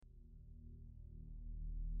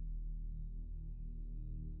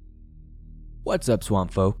What's up,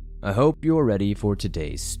 swamp folk? I hope you're ready for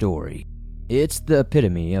today's story. It's the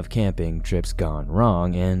epitome of camping trips gone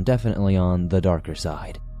wrong and definitely on the darker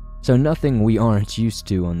side. So nothing we aren't used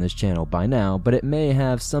to on this channel by now, but it may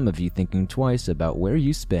have some of you thinking twice about where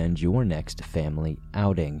you spend your next family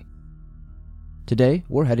outing. Today,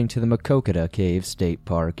 we're heading to the Maquoketa Cave State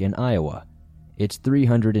Park in Iowa. It's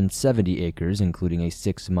 370 acres, including a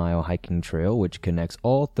 6-mile hiking trail which connects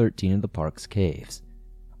all 13 of the park's caves.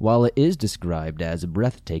 While it is described as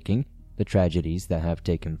breathtaking, the tragedies that have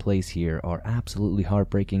taken place here are absolutely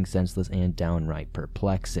heartbreaking, senseless, and downright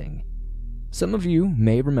perplexing. Some of you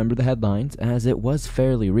may remember the headlines, as it was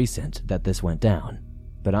fairly recent that this went down,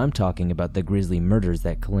 but I'm talking about the grisly murders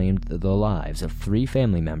that claimed the lives of 3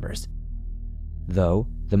 family members. Though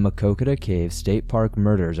the Maquoketa Cave State Park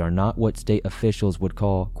murders are not what state officials would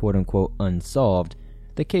call quote-unquote unsolved,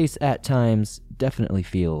 the case at times definitely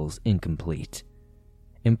feels incomplete.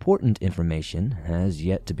 Important information has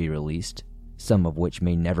yet to be released, some of which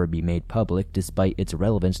may never be made public despite its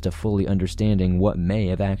relevance to fully understanding what may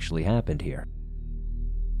have actually happened here.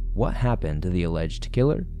 What happened to the alleged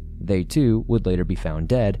killer? They too would later be found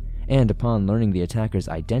dead, and upon learning the attacker's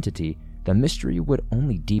identity, the mystery would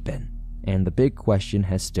only deepen, and the big question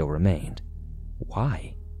has still remained.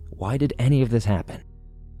 Why? Why did any of this happen?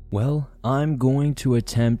 Well, I'm going to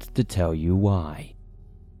attempt to tell you why.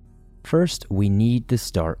 First, we need to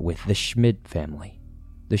start with the Schmid family.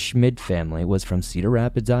 The Schmid family was from Cedar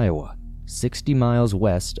Rapids, Iowa, 60 miles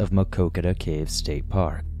west of Maquoketa Cave State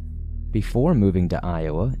Park. Before moving to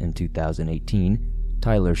Iowa in 2018,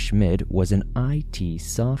 Tyler Schmid was an IT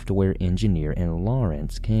software engineer in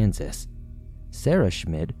Lawrence, Kansas. Sarah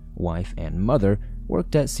Schmid, wife and mother,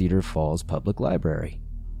 worked at Cedar Falls Public Library.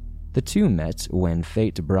 The two met when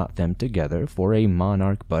fate brought them together for a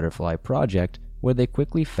monarch butterfly project where they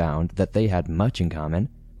quickly found that they had much in common,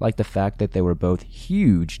 like the fact that they were both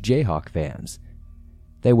huge Jayhawk fans.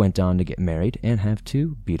 They went on to get married and have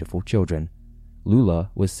 2 beautiful children. Lula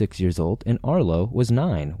was 6 years old and Arlo was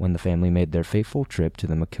 9 when the family made their fateful trip to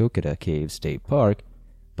the Maquoketa Cave State Park,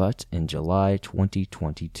 but in July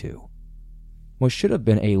 2022. What should have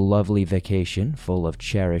been a lovely vacation full of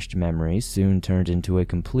cherished memories soon turned into a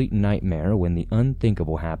complete nightmare when the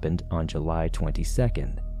unthinkable happened on July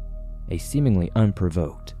 22nd. A seemingly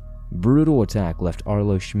unprovoked, brutal attack left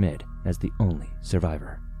Arlo Schmid as the only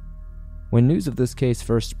survivor. When news of this case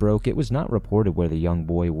first broke, it was not reported where the young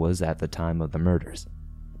boy was at the time of the murders,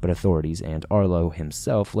 but authorities and Arlo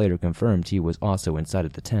himself later confirmed he was also inside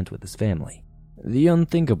of the tent with his family. The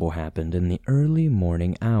unthinkable happened in the early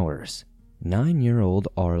morning hours. 9-year-old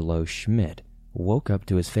Arlo Schmid woke up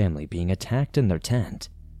to his family being attacked in their tent.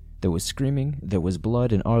 There was screaming, there was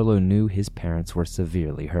blood, and Arlo knew his parents were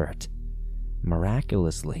severely hurt.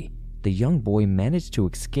 Miraculously, the young boy managed to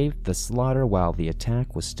escape the slaughter while the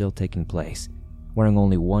attack was still taking place. Wearing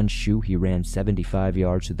only one shoe, he ran 75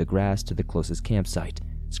 yards through the grass to the closest campsite,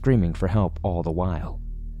 screaming for help all the while.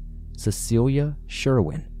 Cecilia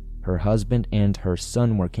Sherwin, her husband, and her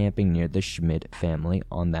son were camping near the Schmid family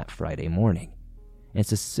on that Friday morning, and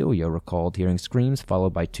Cecilia recalled hearing screams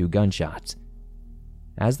followed by 2 gunshots.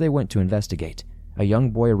 As they went to investigate, a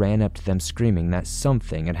young boy ran up to them screaming that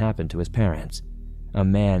something had happened to his parents. A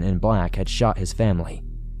man in black had shot his family,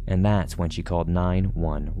 and that's when she called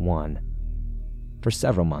 911. For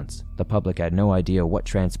several months, the public had no idea what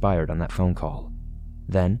transpired on that phone call.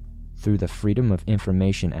 Then, through the Freedom of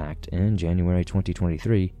Information Act in January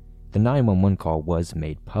 2023, the 911 call was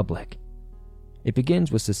made public. It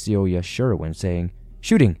begins with Cecilia Sherwin saying,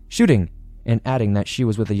 "Shooting! Shooting!" and adding that she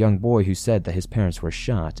was with a young boy who said that his parents were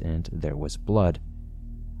shot and there was blood.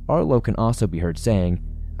 Arlo can also be heard saying,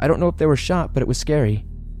 "I don't know if they were shot, but it was scary."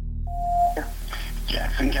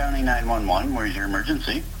 Jackson County 911, where's your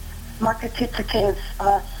emergency? Maquoketa Caves.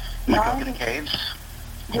 Maquoketa Caves?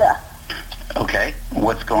 Yeah. Okay,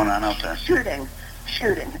 what's going on out there? Shooting.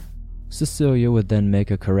 Cecilia would then make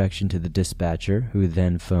a correction to the dispatcher, who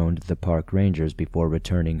then phoned the park rangers before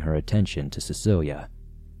returning her attention to Cecilia.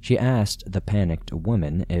 She asked the panicked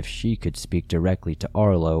woman if she could speak directly to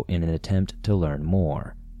Arlo in an attempt to learn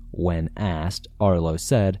more. When asked, Arlo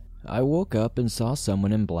said, "I woke up and saw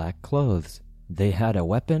someone in black clothes. They had a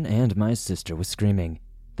weapon and my sister was screaming."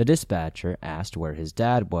 The dispatcher asked where his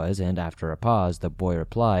dad was, and after a pause, the boy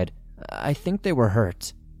replied, "I think they were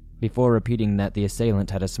hurt," before repeating that the assailant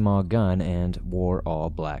had a small gun and wore all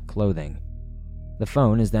black clothing. The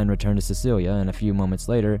phone is then returned to Cecilia, and a few moments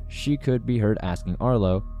later, she could be heard asking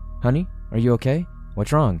Arlo, "Honey, are you okay?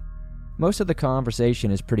 What's wrong?" Most of the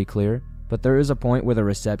conversation is pretty clear, but there is a point where the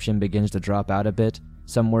reception begins to drop out a bit,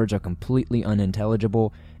 Some words are completely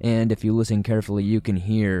unintelligible, and if you listen carefully, you can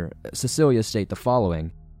hear Cecilia state the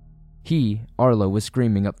following. He, Arlo, was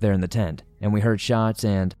screaming up there in the tent, and we heard shots,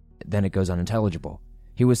 and then it goes unintelligible.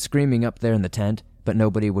 He was screaming up there in the tent, but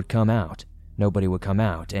nobody would come out. Nobody would come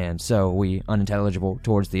out, and so we unintelligible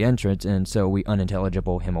towards the entrance, and so we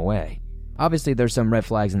unintelligible him away. Obviously, there's some red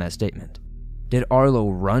flags in that statement. Did Arlo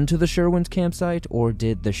run to the Sherwins campsite, or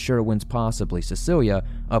did the Sherwins, possibly Cecilia,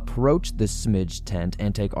 approach the Smidge tent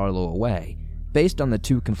and take Arlo away? Based on the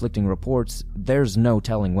two conflicting reports, there's no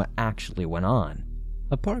telling what actually went on.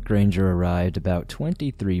 A park ranger arrived about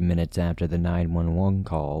 23 minutes after the 911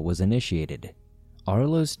 call was initiated.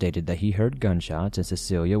 Arlo stated that he heard gunshots, and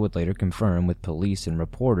Cecilia would later confirm with police and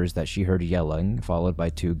reporters that she heard yelling, followed by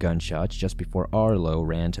 2 gunshots just before Arlo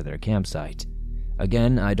ran to their campsite.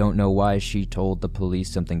 Again, I don't know why she told the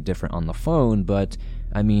police something different on the phone, but,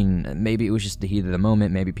 I mean, maybe it was just the heat of the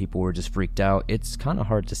moment, maybe people were just freaked out. It's kind of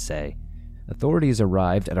hard to say. Authorities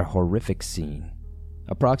arrived at a horrific scene.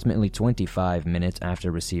 Approximately 25 minutes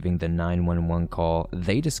after receiving the 911 call,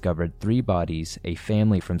 they discovered 3 bodies, a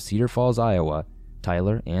family from Cedar Falls, Iowa,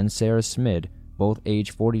 Tyler and Sarah Smid, both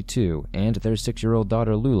age 42, and their 6-year-old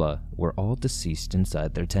daughter Lula, were all deceased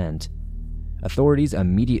inside their tent. Authorities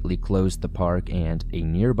immediately closed the park, and a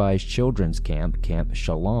nearby children's camp, Camp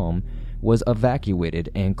Shalom, was evacuated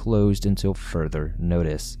and closed until further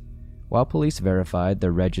notice. While police verified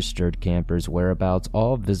the registered campers' whereabouts,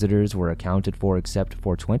 all visitors were accounted for except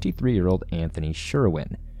for 23-year-old Anthony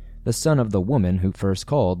Sherwin, the son of the woman who first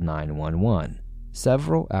called 911.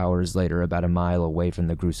 Several hours later, about a mile away from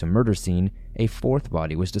the gruesome murder scene, a 4th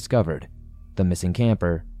body was discovered. The missing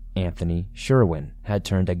camper, Anthony Sherwin, had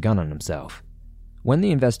turned a gun on himself. When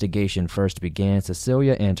the investigation first began,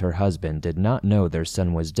 Cecilia and her husband did not know their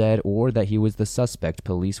son was dead or that he was the suspect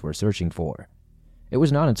police were searching for. It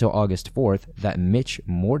was not until August 4th that Mitch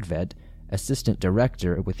Mordvet, assistant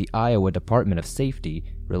director with the Iowa Department of Safety,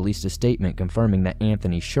 released a statement confirming that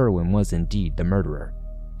Anthony Sherwin was indeed the murderer.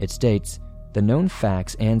 It states, "The known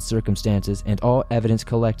facts and circumstances and all evidence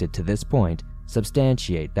collected to this point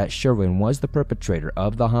substantiate that Sherwin was the perpetrator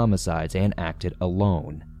of the homicides and acted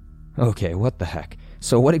alone." Okay, what the heck?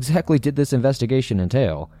 So what exactly did this investigation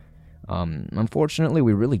entail? Unfortunately,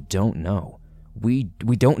 we really don't know. We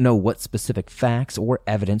don't know what specific facts or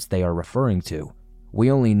evidence they are referring to. We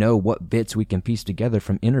only know what bits we can piece together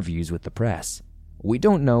from interviews with the press. We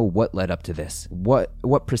don't know what led up to this, what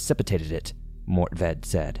precipitated it, Mortved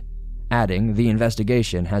said, adding the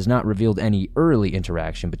investigation has not revealed any early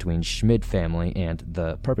interaction between Schmid family and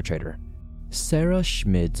the perpetrator. Sarah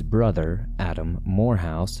Schmid's brother, Adam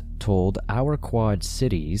Morehouse, told Our Quad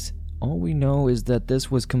Cities, "All we know is that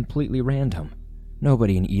this was completely random.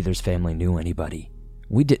 Nobody in either's family knew anybody.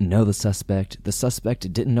 We didn't know the suspect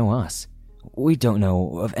didn't know us. We don't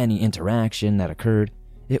know of any interaction that occurred.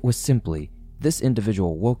 It was simply, this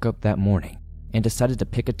individual woke up that morning and decided to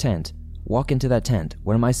pick a tent, walk into that tent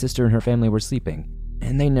where my sister and her family were sleeping,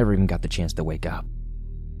 and they never even got the chance to wake up."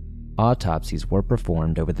 Autopsies were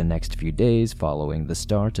performed over the next few days following the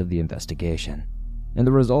start of the investigation, and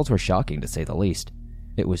the results were shocking to say the least.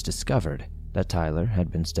 It was discovered that Tyler had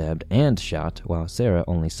been stabbed and shot while Sarah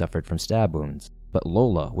only suffered from stab wounds, but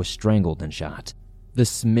Lola was strangled and shot. The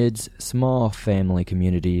Smids' small family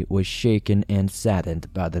community was shaken and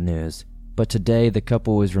saddened by the news, but today the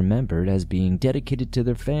couple is remembered as being dedicated to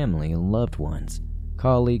their family and loved ones.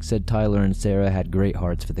 Colleagues said Tyler and Sarah had great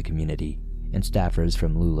hearts for the community, and staffers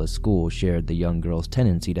from Lula's school shared the young girl's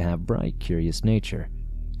tendency to have bright, curious nature.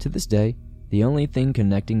 To this day, the only thing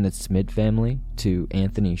connecting the Smid family to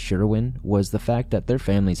Anthony Sherwin was the fact that their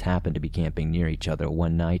families happened to be camping near each other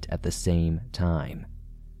one night at the same time.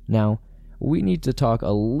 Now, we need to talk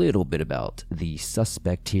a little bit about the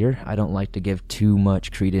suspect here. I don't like to give too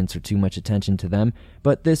much credence or too much attention to them,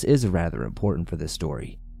 but this is rather important for this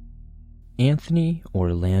story. Anthony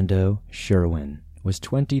Orlando Sherwin was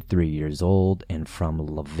 23 years old and from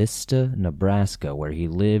La Vista, Nebraska, where he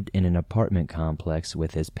lived in an apartment complex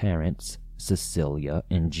with his parents, Cecilia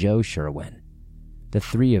and Joe Sherwin. The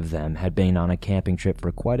 3 of them had been on a camping trip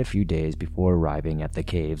for quite a few days before arriving at the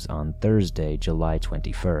caves on Thursday, July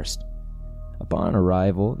 21st. Upon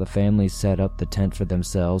arrival, the family set up the tent for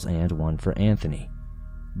themselves and one for Anthony.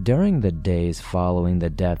 During the days following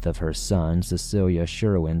the death of her son, Cecilia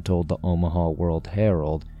Sherwin told the Omaha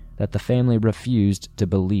World-Herald that the family refused to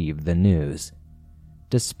believe the news.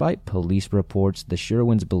 Despite police reports, the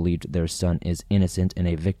Sherwins believed their son is innocent and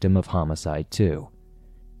a victim of homicide too.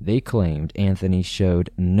 They claimed Anthony showed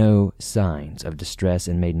no signs of distress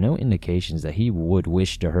and made no indications that he would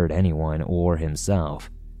wish to hurt anyone or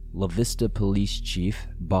himself. La Vista Police Chief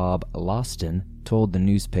Bob Loston told the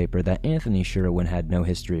newspaper that Anthony Sherwin had no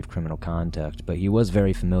history of criminal conduct, but he was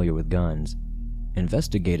very familiar with guns.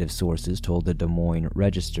 Investigative sources told the Des Moines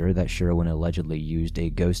Register that Sherwin allegedly used a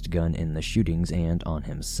ghost gun in the shootings and on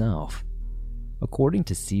himself. According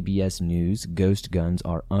to CBS News, ghost guns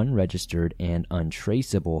are unregistered and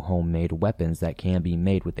untraceable homemade weapons that can be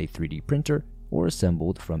made with a 3D printer or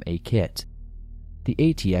assembled from a kit. The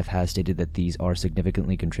ATF has stated that these are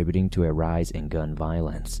significantly contributing to a rise in gun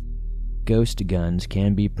violence. Ghost guns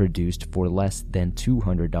can be produced for less than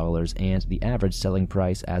 $200, and the average selling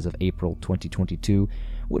price as of April 2022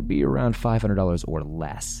 would be around $500 or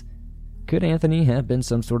less. Could Anthony have been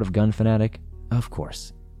some sort of gun fanatic? Of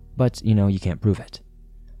course. But, you can't prove it.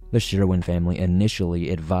 The Sherwin family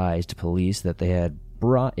initially advised police that they had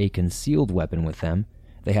brought a concealed weapon with them.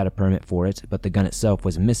 They had a permit for it, but the gun itself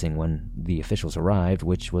was missing when the officials arrived,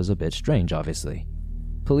 which was a bit strange, obviously.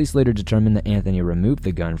 Police later determined that Anthony removed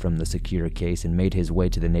the gun from the secure case and made his way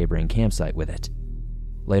to the neighboring campsite with it.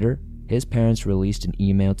 Later, his parents released an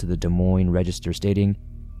email to the Des Moines Register stating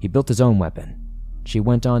he built his own weapon. She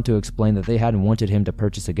went on to explain that they hadn't wanted him to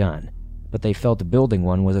purchase a gun, but they felt building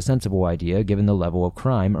one was a sensible idea given the level of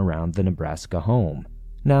crime around the Nebraska home.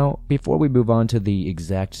 Now, before we move on to the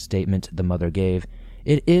exact statement the mother gave,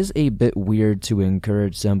 it is a bit weird to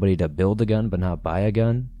encourage somebody to build a gun but not buy a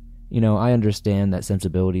gun. I understand that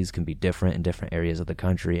sensibilities can be different in different areas of the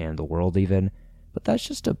country and the world even, but that's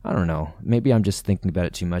just I don't know, maybe I'm just thinking about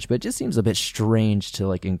it too much, but it just seems a bit strange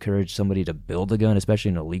to encourage somebody to build a gun, especially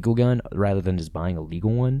an illegal gun, rather than just buying a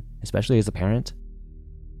legal one, especially as a parent.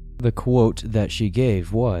 The quote that she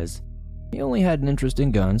gave was, "He only had an interest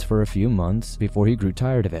in guns for a few months before he grew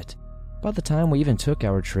tired of it. By the time we even took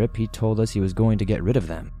our trip, he told us he was going to get rid of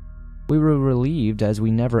them. We were relieved as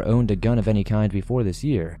we never owned a gun of any kind before this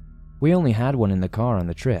year. We only had one in the car on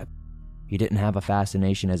the trip. He didn't have a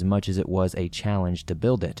fascination as much as it was a challenge to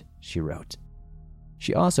build it," she wrote.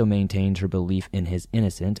 She also maintained her belief in his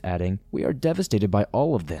innocence, adding, "We are devastated by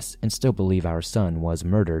all of this and still believe our son was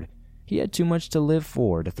murdered. He had too much to live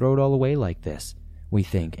for to throw it all away like this. We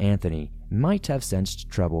think Anthony might have sensed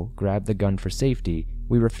trouble, grabbed the gun for safety.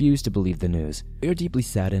 We refuse to believe the news. We are deeply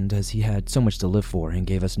saddened as he had so much to live for and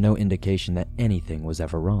gave us no indication that anything was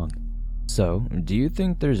ever wrong." So, do you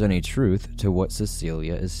think there's any truth to what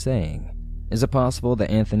Cecilia is saying? Is it possible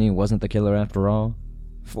that Anthony wasn't the killer after all?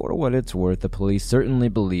 For what it's worth, the police certainly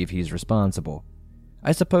believe he's responsible.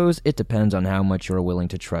 I suppose it depends on how much you're willing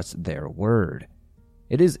to trust their word.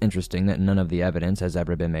 It is interesting that none of the evidence has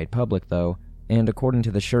ever been made public, though, and according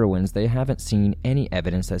to the Sherwins, they haven't seen any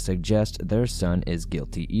evidence that suggests their son is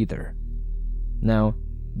guilty either. Now,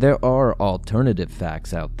 there are alternative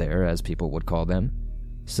facts out there, as people would call them.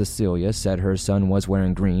 Cecilia said her son was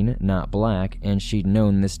wearing green, not black, and she'd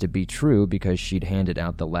known this to be true because she'd handed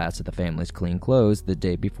out the last of the family's clean clothes the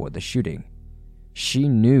day before the shooting. She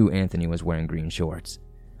knew Anthony was wearing green shorts.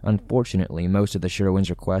 Unfortunately, most of the Sherwins'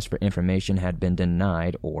 requests for information had been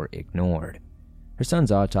denied or ignored. Her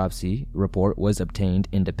son's autopsy report was obtained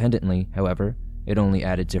independently, however. It only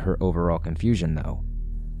added to her overall confusion, though.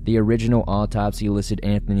 The original autopsy listed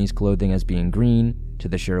Anthony's clothing as being green. To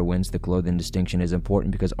the Sherwins, the clothing distinction is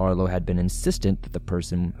important because Arlo had been insistent that the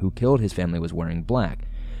person who killed his family was wearing black.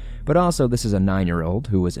 But also, this is a 9-year-old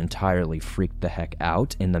who was entirely freaked the heck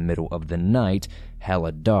out in the middle of the night,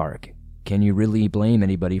 hella dark. Can you really blame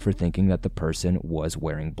anybody for thinking that the person was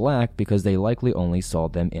wearing black because they likely only saw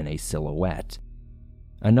them in a silhouette?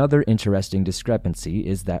 Another interesting discrepancy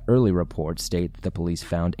is that early reports state that the police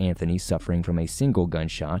found Anthony suffering from a single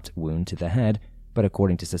gunshot wound to the head, but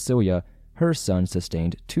according to Cecilia, her son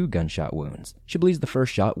sustained 2 gunshot wounds. She believes the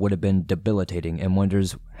first shot would have been debilitating and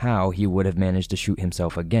wonders how he would have managed to shoot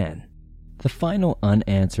himself again. The final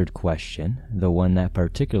unanswered question, the one that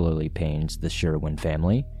particularly pains the Sherwin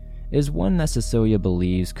family, is one that Cecilia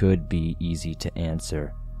believes could be easy to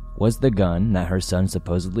answer. Was the gun that her son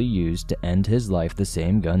supposedly used to end his life the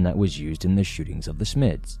same gun that was used in the shootings of the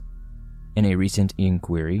Smids? In a recent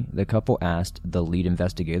inquiry, the couple asked the lead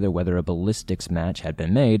investigator whether a ballistics match had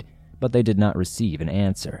been made, but they did not receive an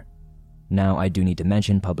answer. Now, I do need to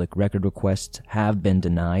mention public record requests have been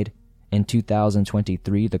denied. In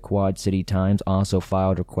 2023, the Quad City Times also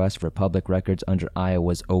filed requests for public records under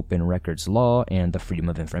Iowa's Open Records Law and the Freedom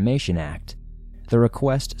of Information Act. The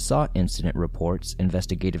request sought incident reports,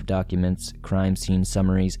 investigative documents, crime scene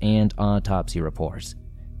summaries, and autopsy reports.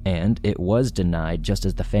 And it was denied just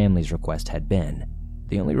as the family's request had been.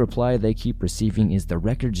 The only reply they keep receiving is the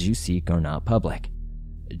records you seek are not public.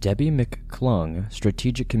 Debbie McClung,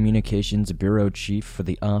 Strategic Communications Bureau Chief for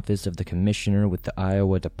the Office of the Commissioner with the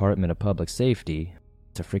Iowa Department of Public Safety,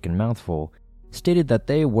 it's a freaking mouthful, stated that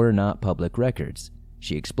they were not public records.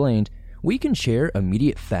 She explained, "We can share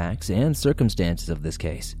immediate facts and circumstances of this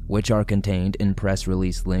case, which are contained in press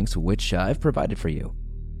release links which I've provided for you."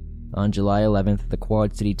 On July 11th, the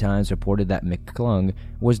Quad City Times reported that McClung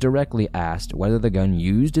was directly asked whether the gun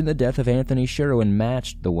used in the death of Anthony Sherwin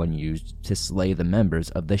matched the one used to slay the members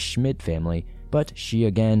of the Schmid family, but she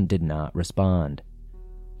again did not respond.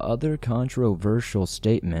 Other controversial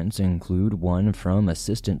statements include one from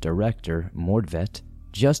Assistant Director Mordvet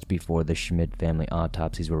just before the Schmid family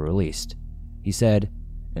autopsies were released. He said,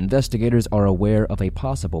 "Investigators are aware of a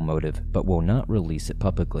possible motive, but will not release it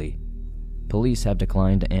publicly. Police have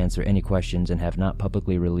declined to answer any questions and have not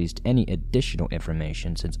publicly released any additional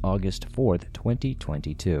information since August 4th,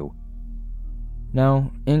 2022.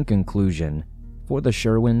 Now, in conclusion, for the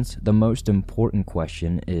Sherwins, the most important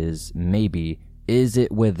question is maybe, is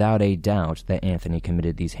it without a doubt that Anthony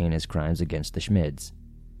committed these heinous crimes against the Schmids?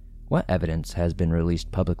 What evidence has been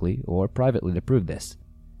released publicly or privately to prove this?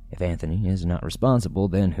 If Anthony is not responsible,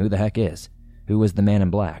 then who the heck is? Who was the man in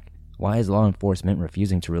black? Why is law enforcement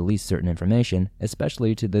refusing to release certain information,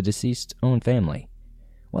 especially to the deceased's own family?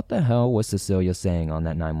 What the hell was Cecilia saying on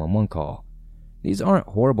that 911 call? These aren't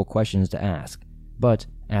horrible questions to ask, but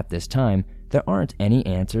at this time, there aren't any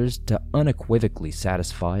answers to unequivocally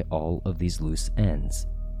satisfy all of these loose ends.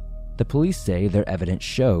 The police say their evidence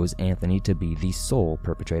shows Anthony to be the sole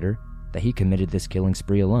perpetrator, that he committed this killing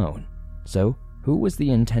spree alone. So, who was the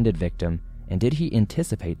intended victim, and did he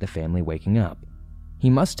anticipate the family waking up? He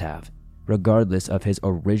must have. Regardless of his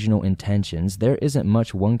original intentions, there isn't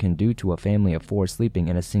much one can do to a family of 4 sleeping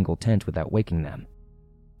in a single tent without waking them.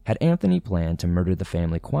 Had Anthony planned to murder the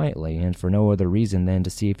family quietly and for no other reason than to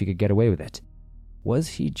see if he could get away with it? Was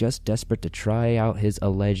he just desperate to try out his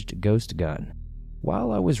alleged ghost gun?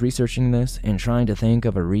 While I was researching this and trying to think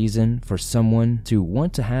of a reason for someone to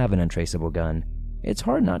want to have an untraceable gun, it's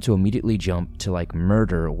hard not to immediately jump to like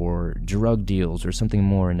murder or drug deals or something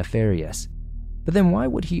more nefarious. But then why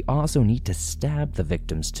would he also need to stab the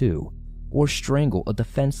victims too? Or strangle a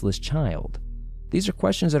defenseless child? These are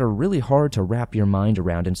questions that are really hard to wrap your mind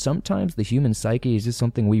around, and sometimes the human psyche is just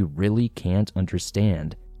something we really can't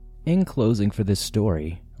understand. In closing for this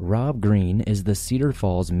story, Rob Green is the Cedar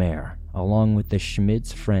Falls mayor, along with the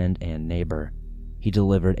Schmid's friend and neighbor. He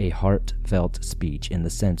delivered a heartfelt speech in the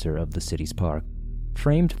center of the city's park.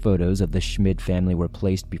 Framed photos of the Schmid family were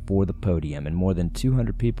placed before the podium, and more than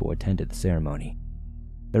 200 people attended the ceremony.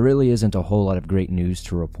 There really isn't a whole lot of great news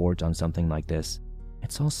to report on something like this.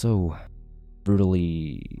 It's also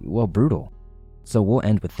brutal. So we'll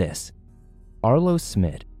end with this. Arlo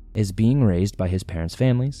Schmid is being raised by his parents'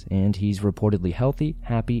 families, and he's reportedly healthy,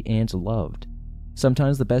 happy, and loved.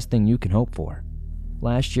 Sometimes the best thing you can hope for.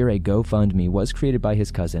 Last year, a GoFundMe was created by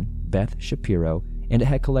his cousin, Beth Shapiro, and it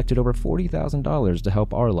had collected over $40,000 to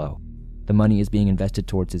help Arlo. The money is being invested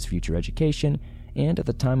towards his future education, and at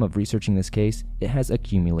the time of researching this case, it has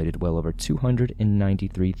accumulated well over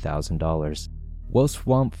 $293,000. Well,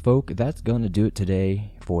 swamp folk, that's gonna do it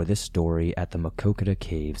today for this story at the Maquoketa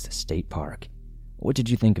Caves State Park. What did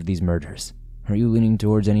you think of these murders? Are you leaning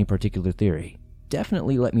towards any particular theory?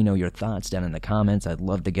 Definitely let me know your thoughts down in the comments. I'd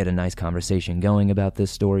love to get a nice conversation going about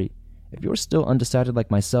this story. If you're still undecided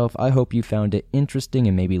like myself, I hope you found it interesting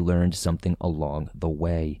and maybe learned something along the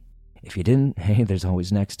way. If you didn't, hey, there's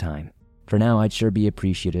always next time. For now, I'd sure be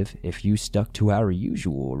appreciative if you stuck to our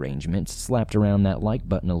usual arrangements, slapped around that like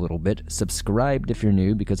button a little bit, subscribed if you're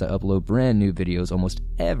new because I upload brand new videos almost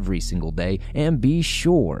every single day, and be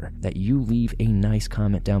sure that you leave a nice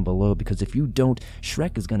comment down below, because if you don't,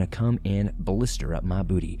 Shrek is gonna come and blister up my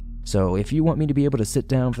booty. So if you want me to be able to sit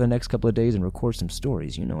down for the next couple of days and record some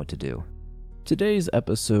stories, you know what to do. Today's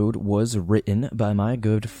episode was written by my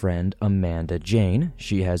good friend Amanda Jane.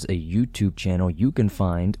 She has a YouTube channel you can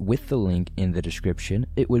find with the link in the description.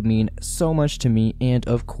 It would mean so much to me and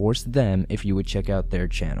of course them if you would check out their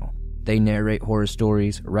channel. They narrate horror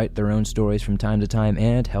stories, write their own stories from time to time,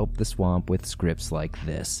 and help the swamp with scripts like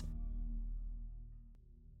this.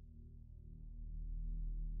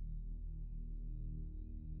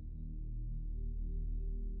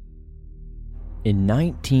 In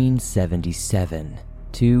 1977,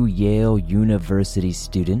 2 Yale University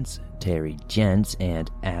students, Terry Jentz and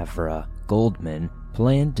Avra Goldman,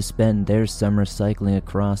 planned to spend their summer cycling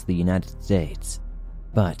across the United States.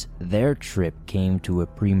 But their trip came to a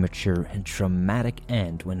premature and traumatic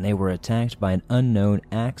end when they were attacked by an unknown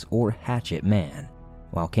axe or hatchet man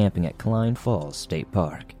while camping at Klein Falls State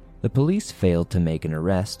Park. The police failed to make an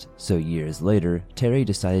arrest, so years later, Terry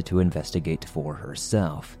decided to investigate for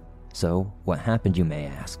herself. So, what happened, you may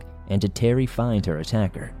ask? And did Terry find her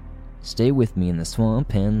attacker? Stay with me in the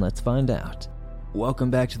swamp and let's find out. Welcome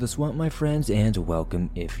back to the swamp, my friends, and welcome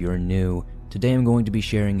if you're new. Today I'm going to be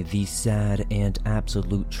sharing the sad and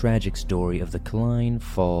absolute tragic story of the Klein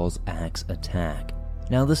Falls Axe Attack.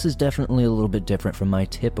 Now, this is definitely a little bit different from my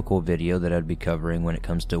typical video that I'd be covering when it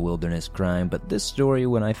comes to wilderness crime, but this story,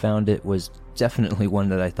 when I found it, was definitely one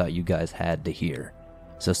that I thought you guys had to hear.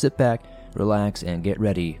 So sit back, relax, and get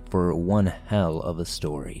ready for one hell of a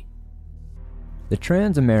story. The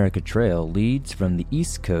Trans-America Trail leads from the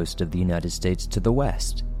east coast of the United States to the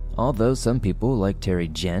west, although some people like Terry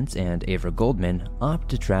Jentz and Avra Goldman opt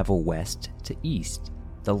to travel west to east.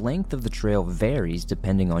 The length of the trail varies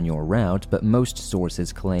depending on your route, but most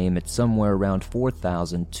sources claim it's somewhere around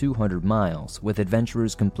 4,200 miles, with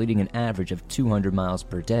adventurers completing an average of 200 miles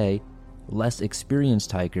per day. Less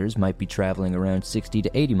experienced hikers might be traveling around 60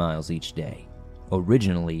 to 80 miles each day.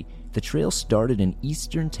 Originally, the trail started in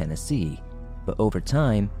eastern Tennessee, but over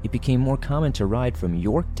time, it became more common to ride from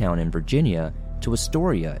Yorktown in Virginia to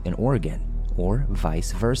Astoria in Oregon, or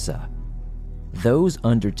vice versa. Those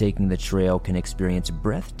undertaking the trail can experience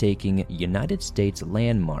breathtaking United States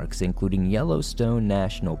landmarks including Yellowstone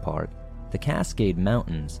National Park, the Cascade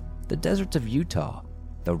Mountains, the deserts of Utah,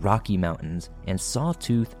 the Rocky Mountains, and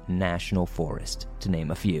Sawtooth National Forest, to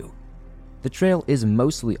name a few. The trail is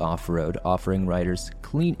mostly off-road, offering riders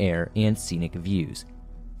clean air and scenic views,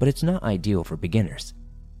 but it's not ideal for beginners.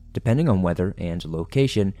 Depending on weather and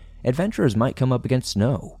location, adventurers might come up against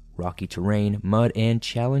snow, rocky terrain, mud, and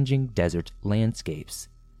challenging desert landscapes.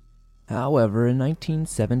 However, in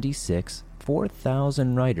 1976,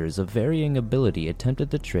 4,000 riders of varying ability attempted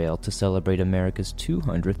the trail to celebrate America's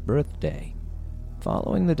 200th birthday.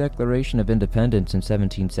 Following the Declaration of Independence in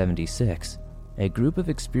 1776, a group of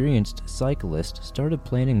experienced cyclists started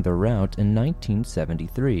planning the route in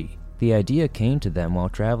 1973. The idea came to them while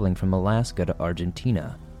traveling from Alaska to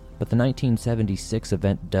Argentina, but the 1976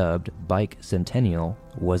 event, dubbed Bike Centennial,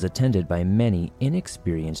 was attended by many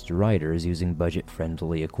inexperienced riders using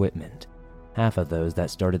budget-friendly equipment. Half of those that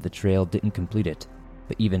started the trail didn't complete it,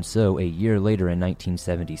 but even so, a year later in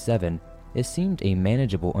 1977, it seemed a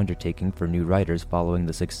manageable undertaking for new riders following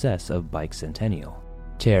the success of Bike Centennial.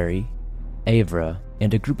 Terry, Avra,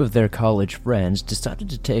 and a group of their college friends decided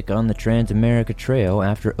to take on the Trans-America Trail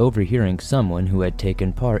after overhearing someone who had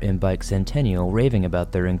taken part in Bike Centennial raving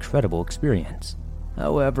about their incredible experience.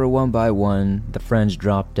 However, one by one, the friends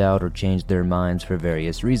dropped out or changed their minds for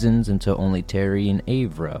various reasons until only Terry and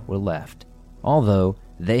Avra were left. Although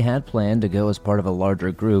they had planned to go as part of a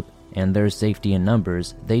larger group, and their safety in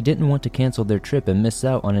numbers, they didn't want to cancel their trip and miss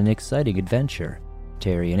out on an exciting adventure.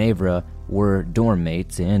 Terry and Avra were dorm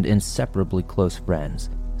mates and inseparably close friends,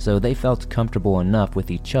 so they felt comfortable enough with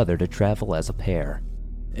each other to travel as a pair.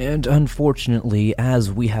 And unfortunately,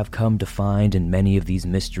 as we have come to find in many of these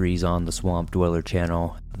mysteries on the Swamp Dweller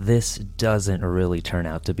channel, this doesn't really turn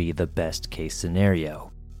out to be the best case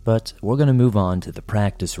scenario. But we're going to move on to the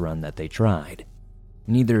practice run that they tried.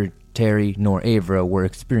 Neither Terry nor Avra were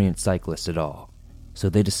experienced cyclists at all, so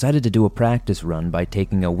they decided to do a practice run by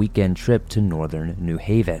taking a weekend trip to northern New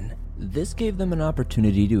Haven. This gave them an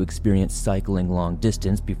opportunity to experience cycling long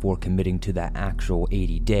distance before committing to that actual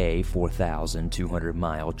 80-day,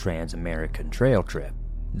 4,200-mile Trans-American Trail trip.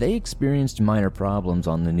 They experienced minor problems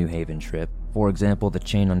on the New Haven trip. For example, the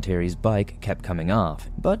chain on Terry's bike kept coming off,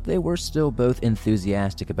 but they were still both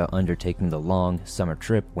enthusiastic about undertaking the long summer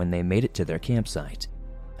trip when they made it to their campsite.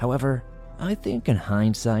 However, I think in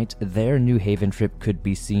hindsight, their New Haven trip could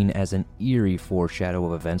be seen as an eerie foreshadow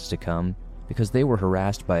of events to come, because they were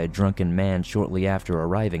harassed by a drunken man shortly after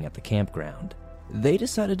arriving at the campground. They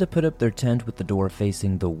decided to put up their tent with the door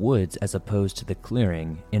facing the woods as opposed to the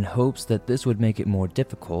clearing, in hopes that this would make it more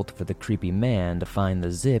difficult for the creepy man to find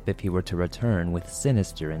the zip if he were to return with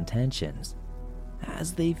sinister intentions.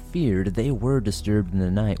 As they feared, they were disturbed in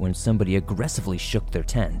the night when somebody aggressively shook their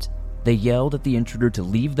tent. They yelled at the intruder to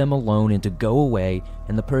leave them alone and to go away,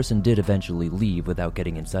 and the person did eventually leave without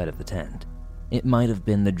getting inside of the tent. It might have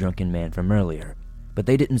been the drunken man from earlier, but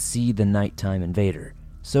they didn't see the nighttime invader,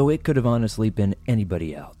 so it could have honestly been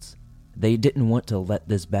anybody else. They didn't want to let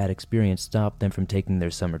this bad experience stop them from taking their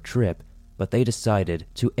summer trip, but they decided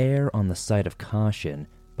to err on the side of caution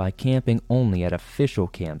by camping only at official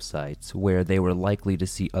campsites where they were likely to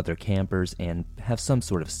see other campers and have some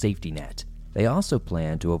sort of safety net. They also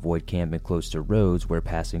planned to avoid camping close to roads where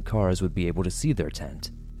passing cars would be able to see their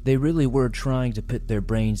tent. They really were trying to put their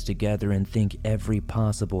brains together and think every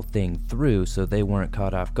possible thing through so they weren't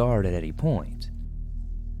caught off guard at any point.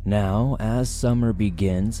 Now, as summer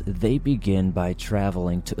begins, they begin by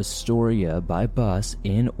traveling to Astoria by bus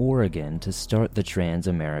in Oregon to start the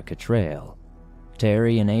Trans-America Trail.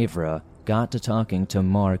 Terry and Avra got to talking to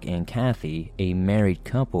Mark and Kathy, a married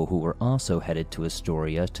couple who were also headed to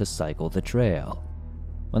Astoria to cycle the trail.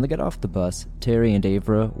 When they got off the bus, Terry and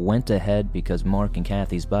Avra went ahead because Mark and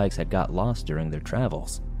Kathy's bikes had got lost during their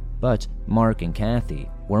travels. But Mark and Kathy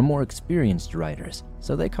were more experienced riders,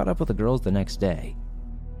 so they caught up with the girls the next day.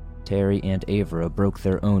 Terry and Avra broke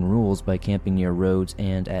their own rules by camping near roads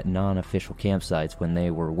and at non-official campsites when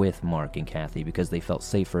they were with Mark and Kathy because they felt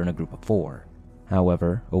safer in a group of 4.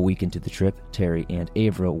 However, a week into the trip, Terry and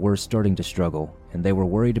Avra were starting to struggle, and they were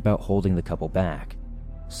worried about holding the couple back.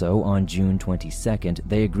 So on June 22nd,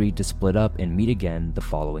 they agreed to split up and meet again the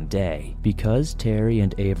following day. Because Terry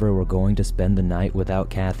and Avra were going to spend the night without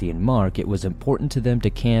Kathy and Mark, it was important to them to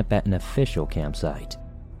camp at an official campsite.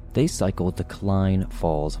 They cycled to Klein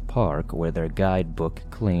Falls Park, where their guidebook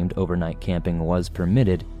claimed overnight camping was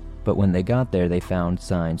permitted, but when they got there, they found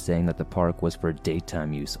signs saying that the park was for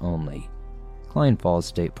daytime use only. Klein Falls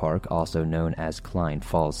State Park, also known as Klein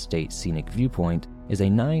Falls State Scenic Viewpoint, is a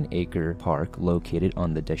 9-acre park located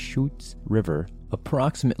on the Deschutes River,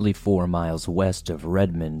 approximately 4 miles west of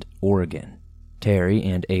Redmond, Oregon. Terry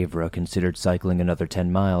and Avra considered cycling another 10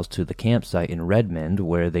 miles to the campsite in Redmond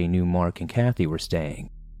where they knew Mark and Kathy were staying.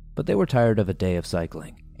 But they were tired of a day of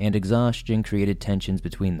cycling, and exhaustion created tensions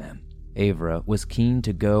between them. Avra was keen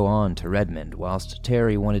to go on to Redmond, whilst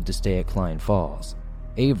Terry wanted to stay at Klein Falls.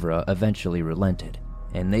 Avra eventually relented,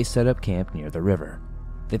 and they set up camp near the river.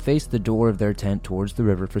 They faced the door of their tent towards the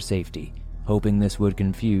river for safety, hoping this would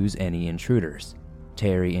confuse any intruders.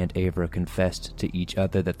 Terry and Avra confessed to each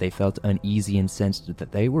other that they felt uneasy and sensed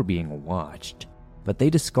that they were being watched. But they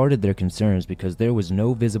discarded their concerns because there was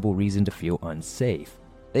no visible reason to feel unsafe.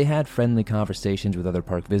 They had friendly conversations with other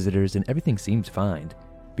park visitors and everything seemed fine.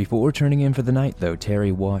 Before turning in for the night, though,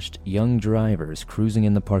 Terry watched young drivers cruising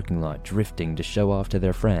in the parking lot, drifting to show off to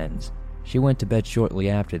their friends. She went to bed shortly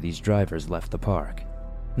after these drivers left the park.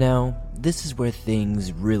 Now, this is where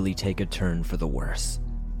things really take a turn for the worse.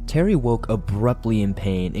 Terry woke abruptly in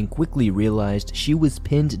pain and quickly realized she was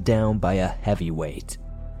pinned down by a heavy weight.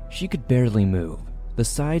 She could barely move. The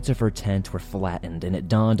sides of her tent were flattened, and it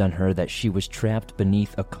dawned on her that she was trapped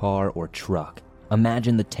beneath a car or truck.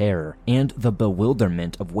 Imagine the terror and the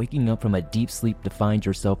bewilderment of waking up from a deep sleep to find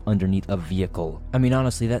yourself underneath a vehicle. I mean,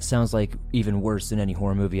 honestly, that sounds like even worse than any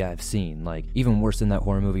horror movie I've seen. Like, even worse than that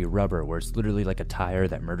horror movie Rubber, where it's literally like a tire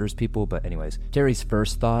that murders people. But anyways, Terry's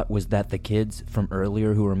first thought was that the kids from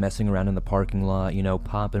earlier who were messing around in the parking lot,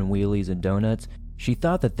 popping wheelies and donuts, she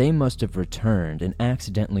thought that they must have returned and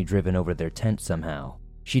accidentally driven over their tent somehow.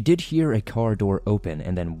 She did hear a car door open,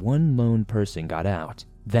 and then one lone person got out.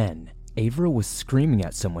 Then Avra was screaming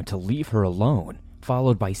at someone to leave her alone,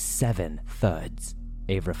 followed by 7 thuds.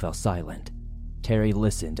 Avra fell silent. Terry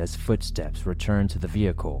listened as footsteps returned to the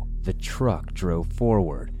vehicle. The truck drove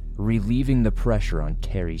forward, relieving the pressure on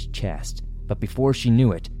Terry's chest. But before she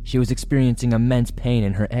knew it, she was experiencing immense pain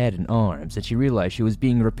in her head and arms, and she realized she was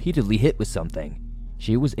being repeatedly hit with something.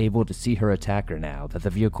 She was able to see her attacker now that the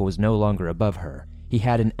vehicle was no longer above her. He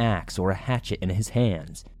had an axe or a hatchet in his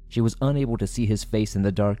hands. She was unable to see his face in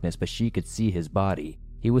the darkness, but she could see his body.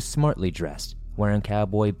 He was smartly dressed, wearing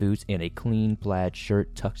cowboy boots and a clean plaid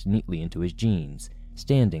shirt tucked neatly into his jeans,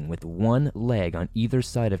 standing with one leg on either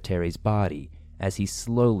side of Terry's body as he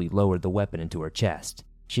slowly lowered the weapon into her chest.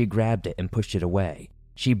 She grabbed it and pushed it away.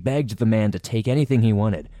 She begged the man to take anything he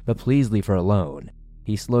wanted, but please leave her alone.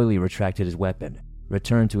 He slowly retracted his weapon,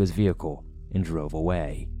 returned to his vehicle, and drove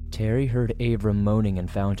away. Terry heard Avra moaning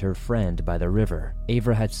and found her friend by the river.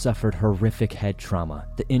 Avra had suffered horrific head trauma.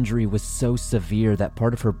 The injury was so severe that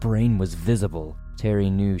part of her brain was visible. Terry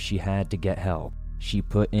knew she had to get help. She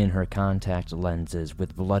put in her contact lenses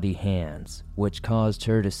with bloody hands, which caused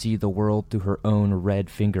her to see the world through her own red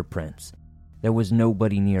fingerprints. There was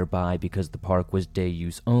nobody nearby because the park was day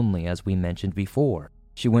use only, as we mentioned before.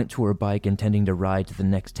 She went to her bike intending to ride to the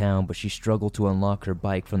next town, but she struggled to unlock her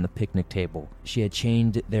bike from the picnic table. She had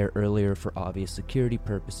chained it there earlier for obvious security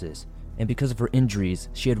purposes, and because of her injuries,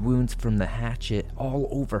 she had wounds from the hatchet all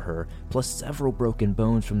over her, plus several broken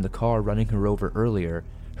bones from the car running her over earlier.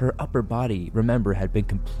 Her upper body, remember, had been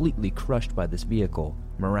completely crushed by this vehicle.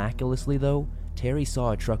 Miraculously, though, Terry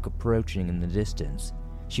saw a truck approaching in the distance.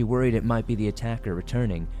 She worried it might be the attacker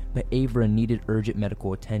returning, but Avra needed urgent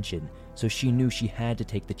medical attention, so she knew she had to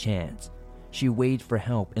take the chance. She waved for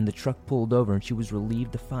help, and the truck pulled over, and she was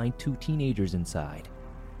relieved to find 2 teenagers inside.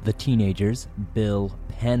 The teenagers, Bill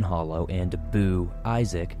Penhollow and Boo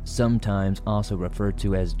Isaac, sometimes also referred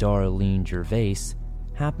to as Darlene Gervais,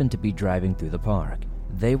 happened to be driving through the park.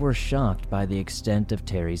 They were shocked by the extent of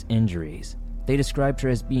Terry's injuries. They described her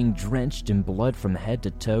as being drenched in blood from head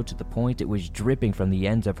to toe to the point it was dripping from the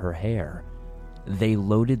ends of her hair. They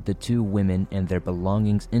loaded the two women and their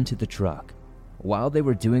belongings into the truck. While they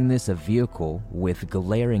were doing this, a vehicle with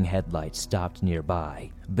glaring headlights stopped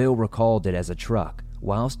nearby. Bill recalled it as a truck,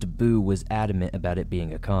 whilst Boo was adamant about it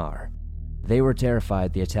being a car. They were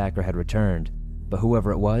terrified the attacker had returned, but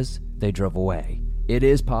whoever it was, they drove away. It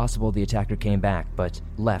is possible the attacker came back, but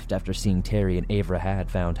left after seeing Terry and Avra had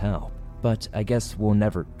found help. But I guess we'll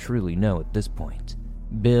never truly know at this point.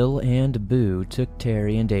 Bill and Boo took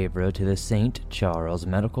Terry and Avra to the St. Charles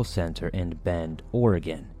Medical Center in Bend,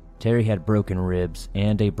 Oregon. Terry had broken ribs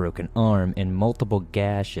and a broken arm and multiple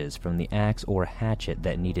gashes from the axe or hatchet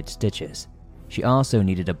that needed stitches. She also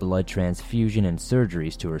needed a blood transfusion and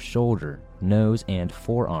surgeries to her shoulder, nose, and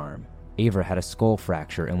forearm. Avra had a skull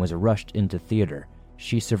fracture and was rushed into theater.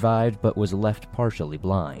 She survived but was left partially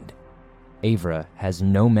blind. Avra has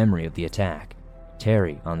no memory of the attack.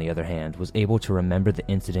 Terry, on the other hand, was able to remember the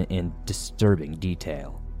incident in disturbing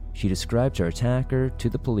detail. She described her attacker to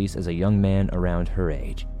the police as a young man around her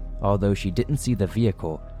age. Although she didn't see the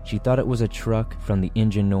vehicle, she thought it was a truck from the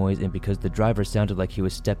engine noise and because the driver sounded like he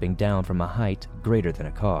was stepping down from a height greater than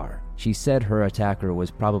a car. She said her attacker was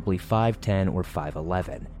probably 5'10 or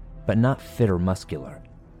 5'11, but not fit or muscular.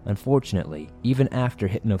 Unfortunately, even after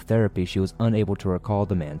hypnotherapy, she was unable to recall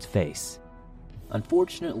the man's face.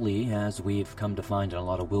 Unfortunately, as we've come to find in a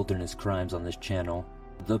lot of wilderness crimes on this channel,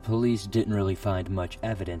 the police didn't really find much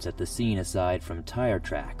evidence at the scene aside from tire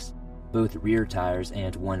tracks. Both rear tires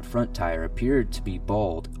and one front tire appeared to be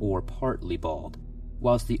bald or partly bald,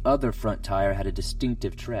 whilst the other front tire had a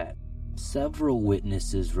distinctive tread. Several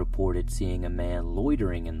witnesses reported seeing a man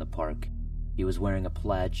loitering in the park. He was wearing a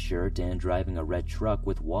plaid shirt and driving a red truck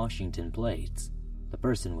with Washington plates. The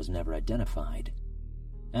person was never identified.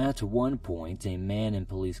 At one point, a man in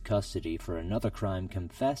police custody for another crime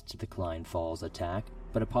confessed to the Klein Falls attack,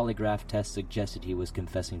 but a polygraph test suggested he was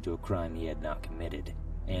confessing to a crime he had not committed,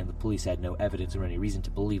 and the police had no evidence or any reason to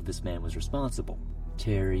believe this man was responsible.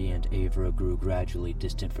 Terry and Avra grew gradually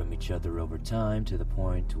distant from each other over time to the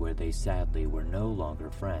point where they sadly were no longer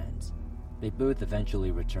friends. They both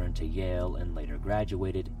eventually returned to Yale and later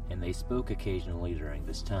graduated, and they spoke occasionally during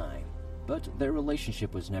this time, but their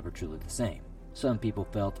relationship was never truly the same. Some people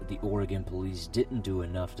felt the Oregon police didn't do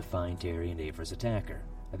enough to find Terry and Avra's attacker.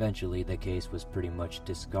 Eventually, the case was pretty much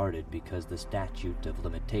discarded because the statute of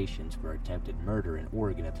limitations for attempted murder in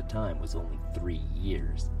Oregon at the time was only 3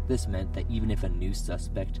 years. This meant that even if a new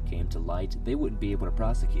suspect came to light, they wouldn't be able to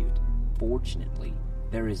prosecute. Fortunately,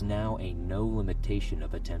 there is now a no limitation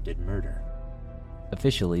of attempted murder.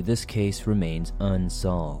 Officially, this case remains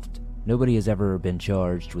unsolved. Nobody has ever been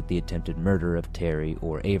charged with the attempted murder of Terry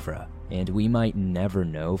or Avra, and we might never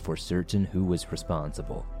know for certain who was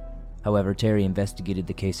responsible. However, Terry investigated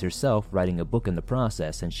the case herself, writing a book in the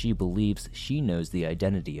process, and she believes she knows the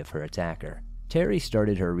identity of her attacker. Terry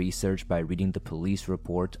started her research by reading the police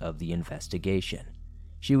report of the investigation.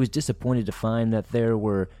 She was disappointed to find that there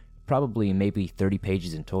were probably maybe 30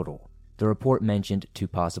 pages in total. The report mentioned 2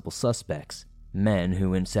 possible suspects, men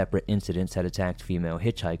who in separate incidents had attacked female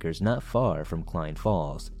hitchhikers not far from Klein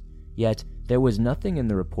Falls. Yet, there was nothing in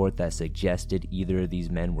the report that suggested either of these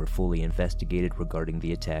men were fully investigated regarding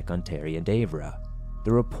the attack on Terry and Avra.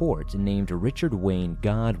 The report named Richard Wayne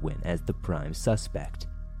Godwin as the prime suspect.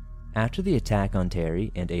 After the attack on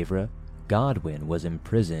Terry and Avra, Godwin was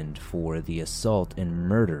imprisoned for the assault and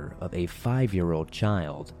murder of a 5-year-old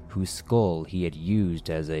child whose skull he had used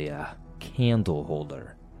as a candle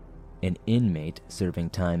holder. An inmate serving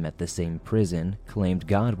time at the same prison claimed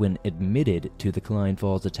Godwin admitted to the Klein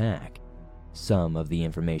Falls attack. Some of the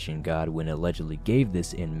information Godwin allegedly gave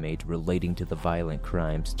this inmate relating to the violent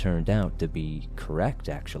crimes turned out to be correct,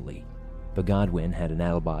 actually. But Godwin had an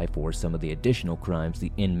alibi for some of the additional crimes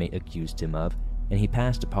the inmate accused him of, and he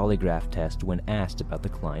passed a polygraph test when asked about the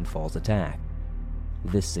Klein Falls attack.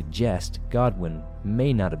 This suggests Godwin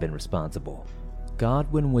may not have been responsible.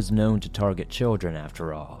 Godwin was known to target children,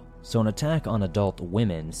 after all, so an attack on adult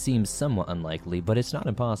women seems somewhat unlikely, but it's not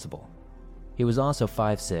impossible. He was also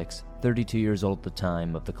 5'6", 32 years old at the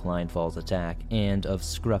time of the Klein Falls attack, and of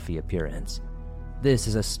scruffy appearance. This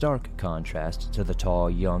is a stark contrast to the tall,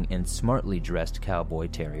 young, and smartly dressed cowboy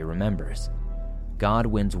Terry remembers.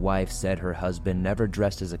 Godwin's wife said her husband never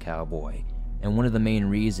dressed as a cowboy, and one of the main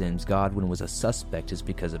reasons Godwin was a suspect is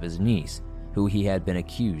because of his niece, who he had been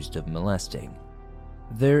accused of molesting.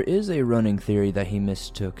 There is a running theory that he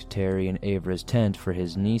mistook Terry and Avra's tent for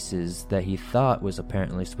his niece's that he thought was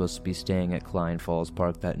apparently supposed to be staying at Klein Falls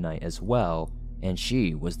Park that night as well, and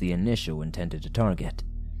she was the initial intended to target.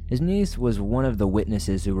 His niece was one of the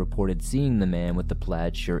witnesses who reported seeing the man with the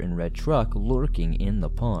plaid shirt and red truck lurking in the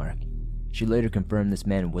park. She later confirmed this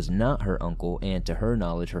man was not her uncle, and to her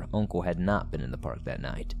knowledge, her uncle had not been in the park that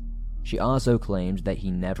night. She also claimed that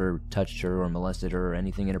he never touched her or molested her or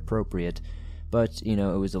anything inappropriate, but, it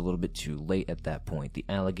was a little bit too late at that point. The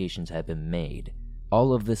allegations had been made.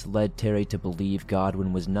 All of this led Terry to believe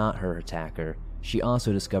Godwin was not her attacker. She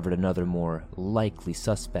also discovered another more likely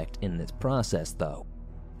suspect in this process, though.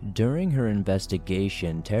 During her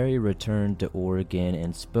investigation, Terry returned to Oregon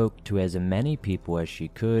and spoke to as many people as she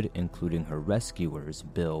could, including her rescuers,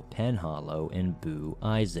 Bill Penhollow and Boo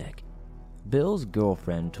Isaac. Bill's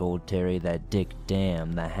girlfriend told Terry that Dick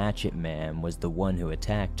Dam, the hatchet man, was the one who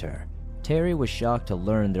attacked her. Terry was shocked to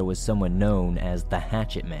learn there was someone known as the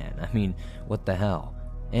Hatchet Man. I mean, what the hell?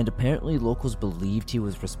 And apparently locals believed he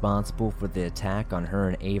was responsible for the attack on her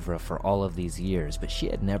and Avra for all of these years, but she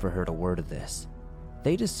had never heard a word of this.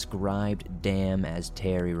 They described Dam as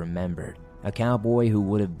Terry remembered, a cowboy who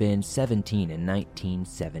would have been 17 in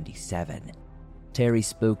 1977. Terry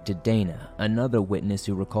spoke to Dana, another witness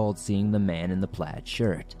who recalled seeing the man in the plaid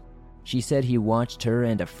shirt. She said he watched her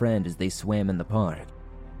and a friend as they swam in the park.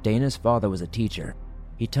 Dana's father was a teacher.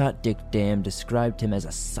 He taught Dick Dam, described him as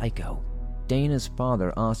a psycho. Dana's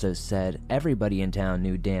father also said everybody in town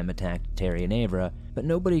knew Dam attacked Terry and Avra, but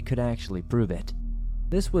nobody could actually prove it.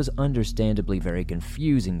 This was understandably very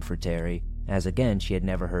confusing for Terry, as again she had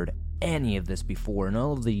never heard any of this before in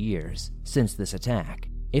all of the years since this attack.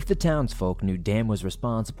 If the townsfolk knew Dam was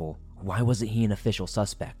responsible, why wasn't he an official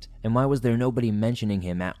suspect? And why was there nobody mentioning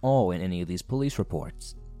him at all in any of these police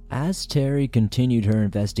reports? As Terry continued her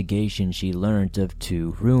investigation, she learned of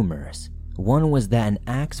two rumors. One was that an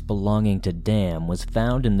axe belonging to Dam was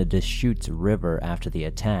found in the Deschutes River after the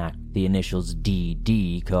attack, the initials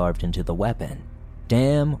DD carved into the weapon.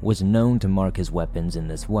 Dam was known to mark his weapons in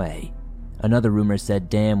this way. Another rumor said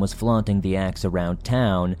Dam was flaunting the axe around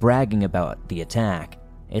town, bragging about the attack.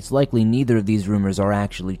 It's likely neither of these rumors are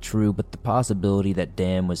actually true, but the possibility that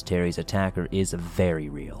Dam was Terry's attacker is very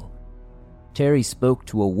real. Terry spoke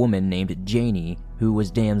to a woman named Janie, who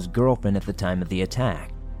was Dam's girlfriend at the time of the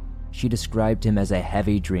attack. She described him as a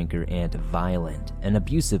heavy drinker and violent, an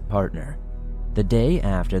abusive partner. The day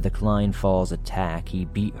after the Klein Falls attack, he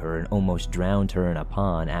beat her and almost drowned her in a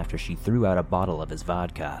pond after she threw out a bottle of his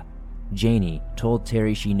vodka. Janie told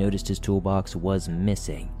Terry she noticed his toolbox was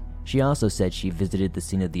missing. She also said she visited the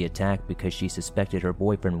scene of the attack because she suspected her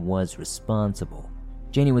boyfriend was responsible.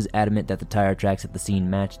 Janie was adamant that the tire tracks at the scene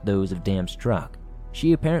matched those of Dam's truck.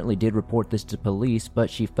 She apparently did report this to police, but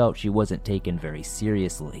she felt she wasn't taken very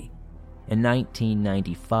seriously. In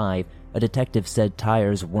 1995, a detective said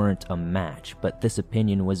tires weren't a match, but this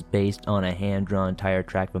opinion was based on a hand-drawn tire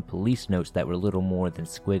track from police notes that were little more than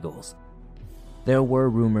squiggles. There were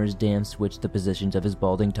rumors Dam switched the positions of his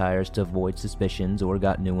balding tires to avoid suspicions or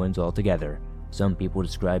got new ones altogether. Some people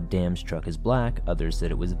described Dam's truck as black, others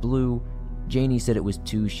said it was blue. Janie said it was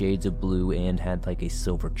 2 shades of blue and had like a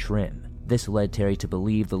silver trim. This led Terry to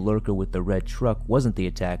believe the lurker with the red truck wasn't the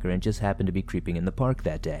attacker and just happened to be creeping in the park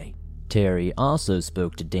that day. Terry also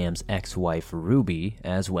spoke to Dam's ex-wife Ruby,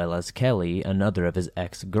 as well as Kelly, another of his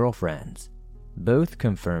ex-girlfriends. Both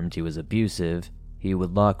confirmed he was abusive. He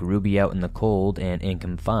would lock Ruby out in the cold and in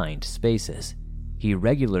confined spaces. He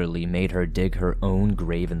regularly made her dig her own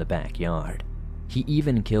grave in the backyard. He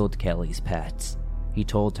even killed Kelly's pets. He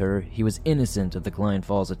told her he was innocent of the Klein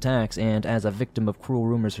Falls attacks, and as a victim of cruel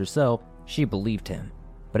rumors herself, she believed him.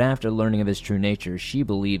 But after learning of his true nature, she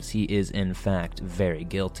believes he is in fact very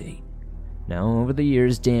guilty. Now, over the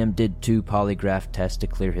years, Dam did 2 polygraph tests to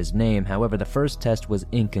clear his name. However, the first test was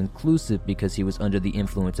inconclusive because he was under the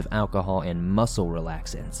influence of alcohol and muscle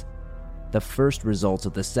relaxants. The first results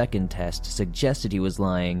of the second test suggested he was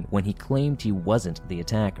lying when he claimed he wasn't the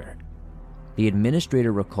attacker. The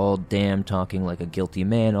administrator recalled Dam talking like a guilty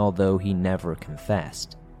man, although he never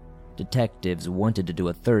confessed. Detectives wanted to do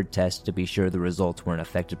a third test to be sure the results weren't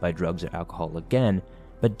affected by drugs or alcohol again,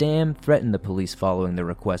 but Dam threatened the police following the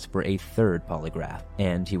request for a third polygraph,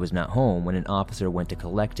 and he was not home when an officer went to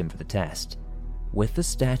collect him for the test. With the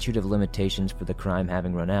statute of limitations for the crime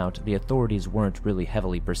having run out, the authorities weren't really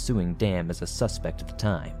heavily pursuing Dam as a suspect at the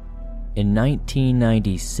time. In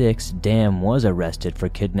 1996, Dam was arrested for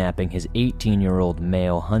kidnapping his 18-year-old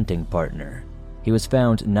male hunting partner. He was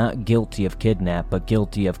found not guilty of kidnap, but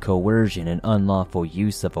guilty of coercion and unlawful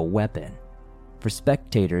use of a weapon. For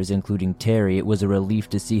spectators, including Terry, it was a relief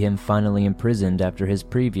to see him finally imprisoned after his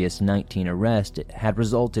previous 19 arrest had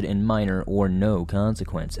resulted in minor or no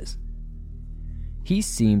consequences. He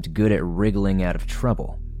seemed good at wriggling out of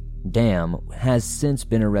trouble. Dam has since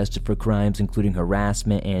been arrested for crimes including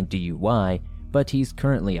harassment and DUI, but he's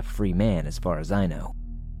currently a free man as far as I know.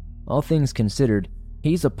 All things considered,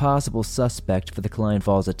 he's a possible suspect for the Klein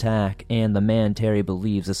Falls attack and the man Terry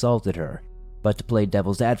believes assaulted her. But to play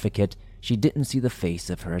devil's advocate, she didn't see the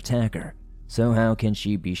face of her attacker, so how can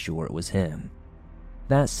she be sure it was him?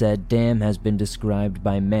 That said, Dam has been described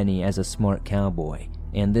by many as a smart cowboy,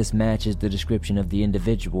 and this matches the description of the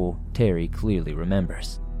individual Terry clearly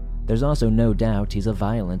remembers. There's also no doubt he's a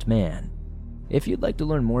violent man. If you'd like to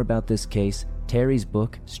learn more about this case, Terry's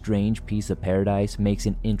book, Strange Piece of Paradise, makes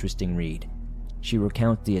an interesting read. She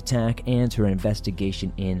recounts the attack and her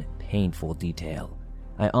investigation in painful detail.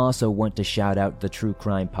 I also want to shout out the true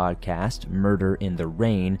crime podcast, Murder in the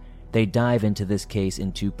Rain. They dive into this case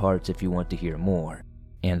in 2 parts if you want to hear more.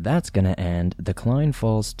 And that's gonna end the Klein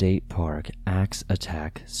Falls State Park axe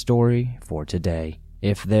attack story for today.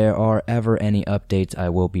 If there are ever any updates, I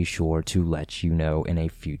will be sure to let you know in a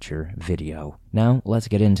future video. Now, let's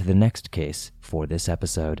get into the next case for this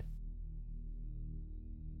episode.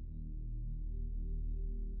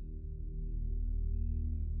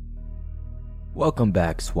 Welcome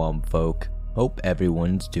back, Swamp Folk. Hope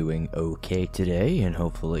everyone's doing okay today, and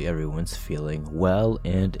hopefully everyone's feeling well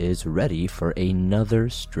and is ready for another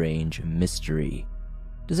strange mystery.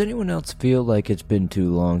 Does anyone else feel like it's been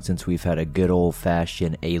too long since we've had a good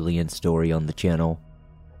old-fashioned alien story on the channel?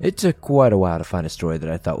 It took quite a while to find a story that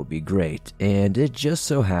I thought would be great, and it just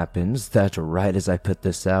so happens that right as I put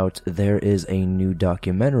this out, there is a new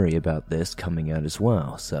documentary about this coming out as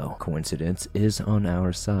well, so coincidence is on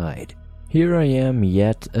our side. Here I am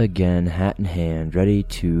yet again, hat in hand, ready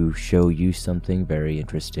to show you something very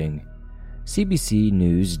interesting. CBC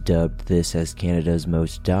News dubbed this as Canada's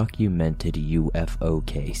most documented UFO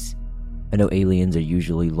case. I know aliens are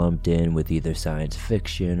usually lumped in with either science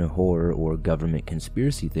fiction, horror, or government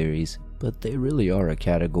conspiracy theories, but they really are a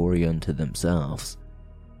category unto themselves.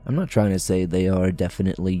 I'm not trying to say they are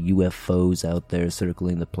definitely UFOs out there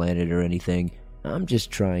circling the planet or anything. I'm just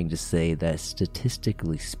trying to say that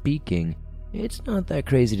statistically speaking, it's not that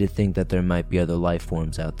crazy to think that there might be other life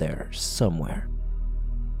forms out there somewhere.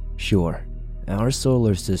 Sure, our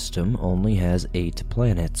solar system only has 8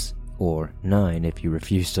 planets, or 9 if you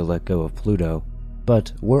refuse to let go of Pluto,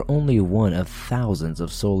 but we're only one of thousands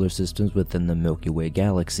of solar systems within the Milky Way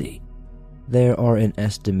galaxy. There are an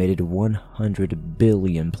estimated 100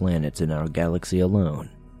 billion planets in our galaxy alone,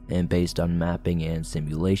 and based on mapping and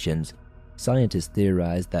simulations, scientists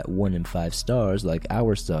theorize that 1 in 5 stars like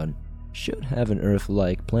our sun should have an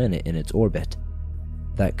Earth-like planet in its orbit.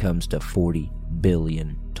 That comes to 40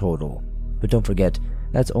 billion total. But don't forget,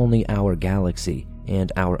 that's only our galaxy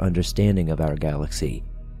and our understanding of our galaxy.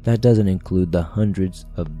 That doesn't include the hundreds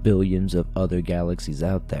of billions of other galaxies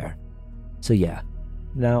out there. So yeah,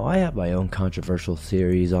 now I have my own controversial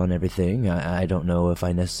theories on everything. I don't know if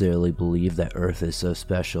I necessarily believe that Earth is so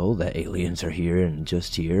special, that aliens are here and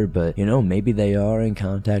just here, but maybe they are in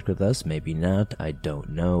contact with us, maybe not. I don't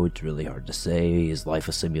know, it's really hard to say. Is life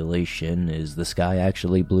a simulation? Is the sky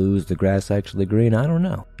actually blue? Is the grass actually green? I don't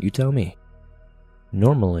know, you tell me.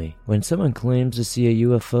 Normally, when someone claims to see a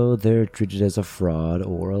UFO, they're treated as a fraud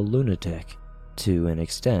or a lunatic. To an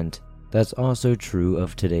extent, that's also true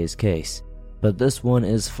of today's case. But this one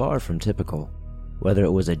is far from typical. Whether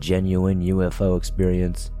it was a genuine UFO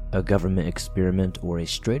experience, a government experiment, or a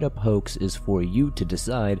straight-up hoax is for you to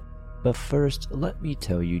decide, but first, let me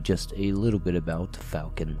tell you just a little bit about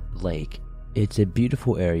Falcon Lake. It's a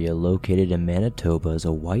beautiful area located in Manitoba's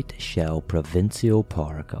White Shell Provincial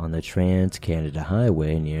Park on the Trans-Canada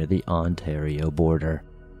Highway near the Ontario border.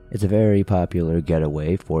 It's a very popular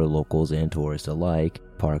getaway for locals and tourists alike.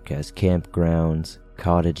 Park has campgrounds,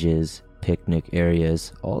 cottages, picnic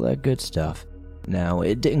areas, all that good stuff. Now,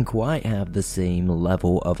 it didn't quite have the same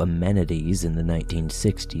level of amenities in the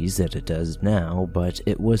 1960s that it does now, but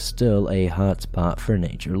it was still a hotspot for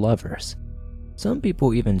nature lovers. Some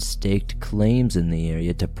people even staked claims in the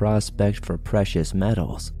area to prospect for precious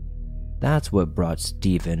metals. That's what brought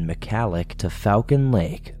Stephen McCalloch to Falcon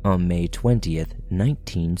Lake on May 20th,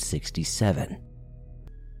 1967.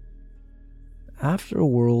 After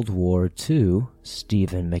World War II,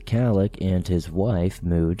 Stephen McCalloch and his wife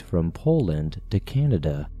moved from Poland to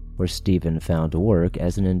Canada, where Stephen found work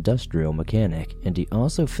as an industrial mechanic, and he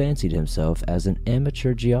also fancied himself as an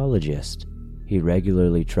amateur geologist. He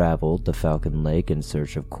regularly traveled to Falcon Lake in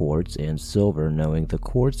search of quartz and silver, knowing the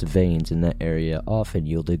quartz veins in that area often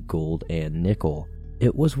yielded gold and nickel.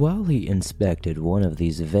 It was while he inspected one of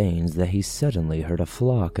these veins that he suddenly heard a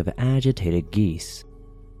flock of agitated geese.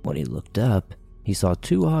 When he looked up, He saw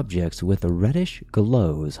two objects with reddish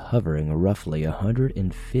glows hovering roughly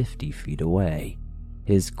 150 feet away.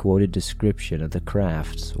 His quoted description of the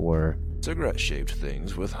crafts were cigarette-shaped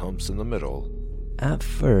things with humps in the middle. At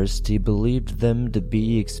first, he believed them to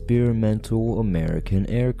be experimental American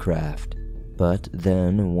aircraft, but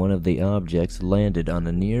then one of the objects landed on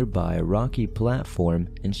a nearby rocky platform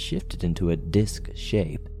and shifted into a disc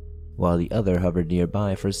shape, while the other hovered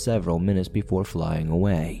nearby for several minutes before flying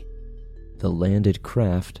away. The landed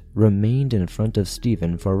craft remained in front of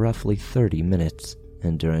Stephen for roughly 30 minutes,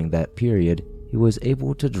 and during that period, he was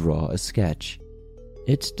able to draw a sketch.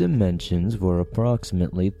 Its dimensions were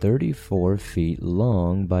approximately 34 feet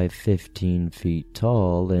long by 15 feet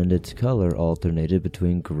tall, and its color alternated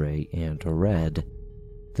between gray and red.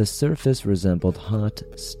 The surface resembled hot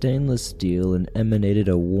stainless steel and emanated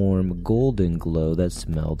a warm golden glow that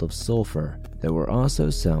smelled of sulfur. There were also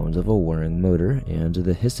sounds of a whirring motor and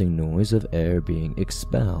the hissing noise of air being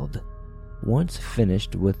expelled. Once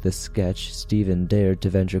finished with the sketch, Stephen dared to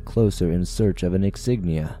venture closer in search of an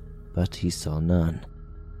insignia, but he saw none.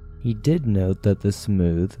 He did note that the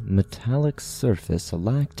smooth, metallic surface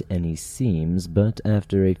lacked any seams, but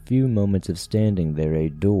after a few moments of standing there, a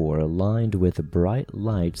door lined with bright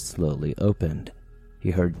light slowly opened.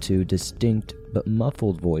 He heard two distinct but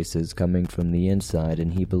muffled voices coming from the inside,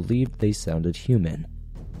 and he believed they sounded human,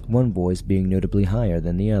 one voice being notably higher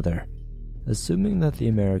than the other. Assuming that the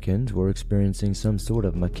Americans were experiencing some sort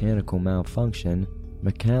of mechanical malfunction,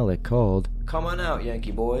 McCallick called, "Come on out,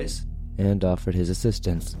 Yankee boys," and offered his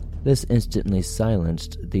assistance. This instantly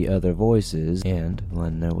silenced the other voices, and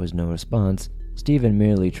when there was no response, Stephen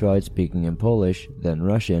merely tried speaking in Polish, then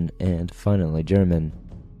Russian, and finally German.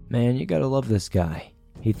 Man, you gotta love this guy.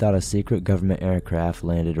 He thought a secret government aircraft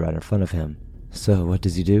landed right in front of him. So what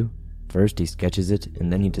does he do? First he sketches it,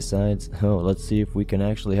 and then he decides, let's see if we can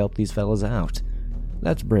actually help these fellas out.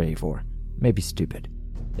 That's brave, or maybe stupid.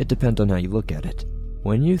 It depends on how you look at it.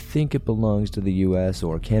 When you think it belongs to the US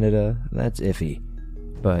or Canada, that's iffy.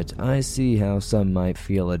 But I see how some might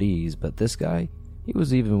feel at ease, but this guy, he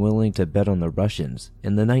was even willing to bet on the Russians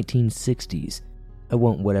in the 1960s. I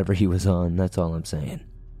want whatever he was on, that's all I'm saying.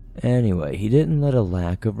 Anyway, he didn't let a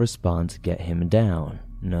lack of response get him down.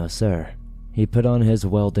 No, sir. He put on his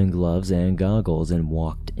welding gloves and goggles and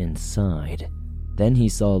walked inside. Then he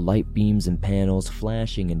saw light beams and panels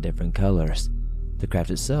flashing in different colors. The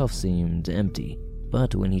craft itself seemed empty,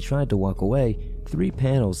 but when he tried to walk away, 3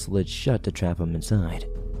 panels slid shut to trap him inside.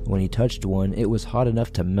 When he touched one, it was hot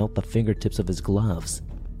enough to melt the fingertips of his gloves.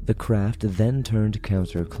 The craft then turned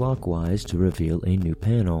counterclockwise to reveal a new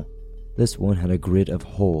panel. This one had a grid of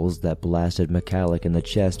holes that blasted McCallick in the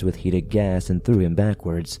chest with heated gas and threw him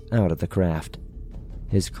backwards, out of the craft.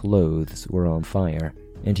 His clothes were on fire,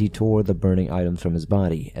 and he tore the burning items from his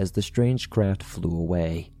body as the strange craft flew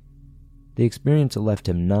away. The experience left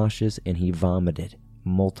him nauseous, and he vomited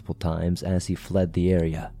multiple times as he fled the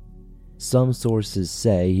area. Some sources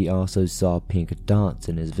say he also saw pink dots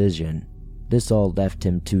in his vision. This all left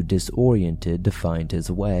him too disoriented to find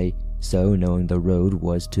his way, so knowing the road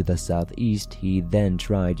was to the southeast, he then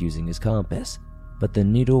tried using his compass, but the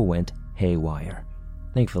needle went haywire.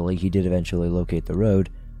 Thankfully, he did eventually locate the road,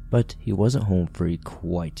 but he wasn't home free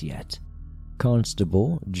quite yet.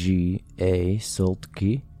 Constable G.A.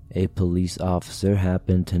 Soltke, a police officer,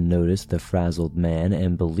 happened to notice the frazzled man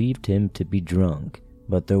and believed him to be drunk,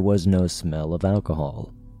 but there was no smell of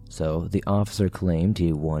alcohol. So the officer claimed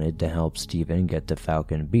he wanted to help Stephen get to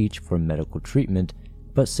Falcon Beach for medical treatment,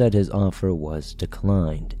 but said his offer was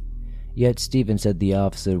declined. Yet Stephen said the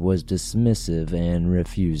officer was dismissive and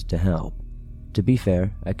refused to help. To be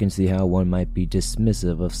fair, I can see how one might be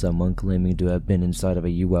dismissive of someone claiming to have been inside of a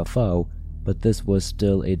UFO, but this was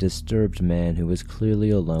still a disturbed man who was clearly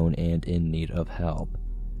alone and in need of help.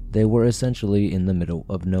 They were essentially in the middle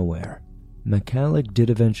of nowhere. McCallick did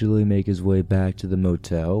eventually make his way back to the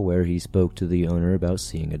motel, where he spoke to the owner about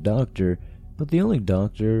seeing a doctor, but the only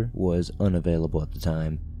doctor was unavailable at the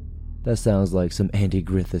time. That sounds like some Andy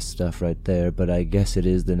Griffith stuff right there, but I guess it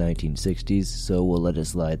is the 1960s, so we'll let it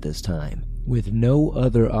slide this time. With no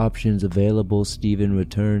other options available, Stephen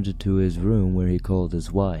returned to his room, where he called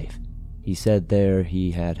his wife. He said there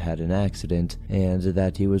he had had an accident and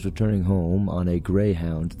that he was returning home on a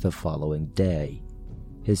Greyhound the following day.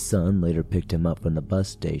 His son later picked him up from the bus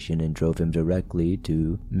station and drove him directly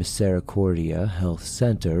to Misericordia Health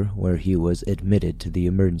Center, where he was admitted to the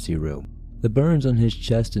emergency room. The burns on his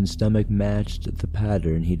chest and stomach matched the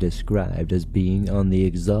pattern he described as being on the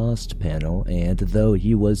exhaust panel, and though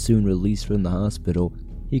he was soon released from the hospital,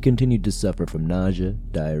 he continued to suffer from nausea,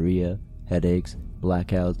 diarrhea, headaches,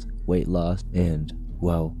 blackouts, weight loss, and,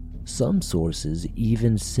 well, Some sources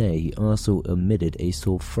even say he also emitted a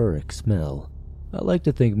sulfuric smell. I like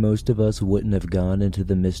to think most of us wouldn't have gone into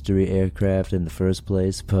the mystery aircraft in the first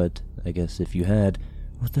place, but I guess if you had,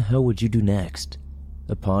 what the hell would you do next?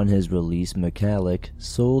 Upon his release, Michalek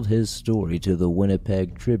sold his story to the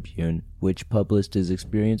Winnipeg Tribune, which published his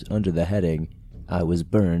experience under the heading, "I was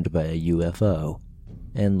burned by a UFO."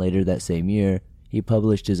 And later that same year, he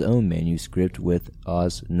published his own manuscript with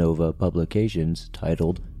Oz Nova Publications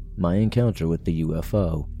titled, "My Encounter with the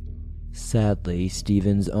UFO." Sadly,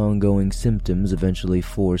 Stephen's ongoing symptoms eventually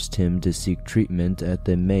forced him to seek treatment at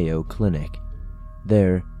the Mayo Clinic.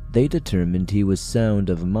 There, they determined he was sound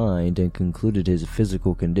of mind and concluded his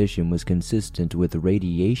physical condition was consistent with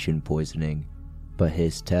radiation poisoning, but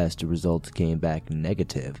his test results came back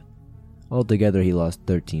negative. Altogether, he lost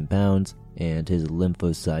 13 pounds, and his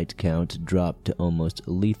lymphocyte count dropped to almost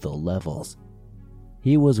lethal levels.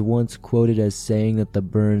 He was once quoted as saying that the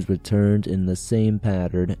burns returned in the same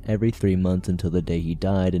pattern every 3 months until the day he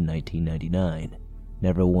died in 1999.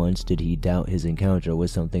 Never once did he doubt his encounter with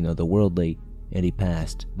something otherworldly, and he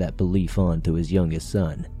passed that belief on to his youngest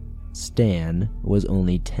son. Stan was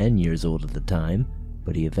only 10 years old at the time,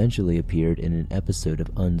 but he eventually appeared in an episode of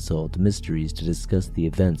Unsolved Mysteries to discuss the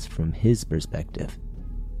events from his perspective.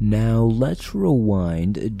 Now let's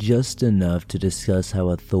rewind just enough to discuss how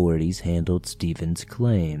authorities handled Stephen's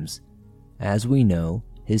claims. As we know,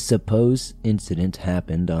 his supposed incident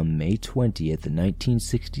happened on May 20th,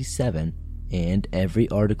 1967, and every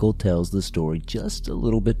article tells the story just a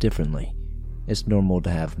little bit differently. It's normal to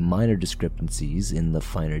have minor discrepancies in the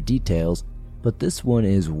finer details, but this one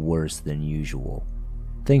is worse than usual.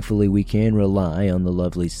 Thankfully, we can rely on the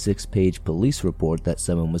lovely 6-page police report that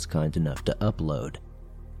someone was kind enough to upload.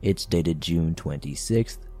 It's dated June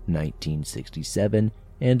 26, 1967,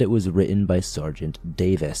 and it was written by Sergeant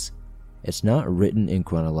Davis. It's not written in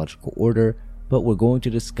chronological order, but we're going to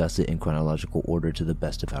discuss it in chronological order to the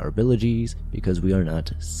best of our abilities, because we are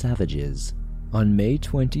not savages. On May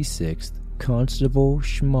 26th, Constable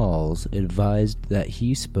Schmalz advised that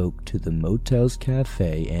he spoke to the motel's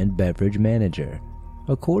cafe and beverage manager.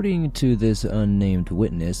 According to this unnamed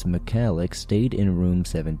witness, Michalek stayed in room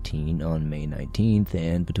 17 on May 19th,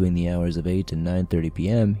 and between the hours of 8 and 9:30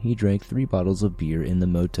 p.m., he drank 3 bottles of beer in the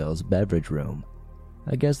motel's beverage room.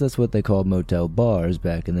 I guess that's what they called motel bars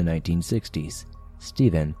back in the 1960s.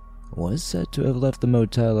 Stephen was said to have left the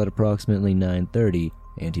motel at approximately 9:30,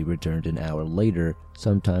 and he returned an hour later,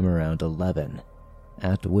 sometime around 11,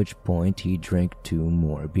 at which point he drank 2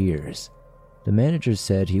 more beers. The manager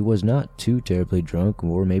said he was not too terribly drunk,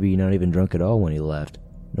 or maybe not even drunk at all when he left,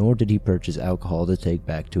 nor did he purchase alcohol to take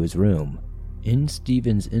back to his room. In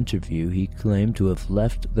Stephen's interview, he claimed to have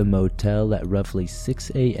left the motel at roughly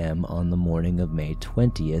 6 a.m. on the morning of May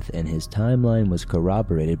 20th, and his timeline was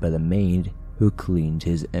corroborated by the maid who cleaned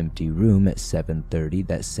his empty room at 7:30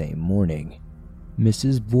 that same morning.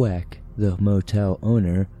 Mrs. Bweck, the motel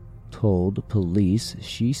owner, told police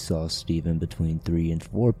she saw Stephen between 3 and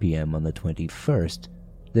 4 p.m. on the 21st.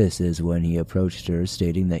 This is when he approached her,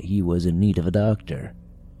 stating that he was in need of a doctor.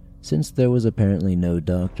 Since there was apparently no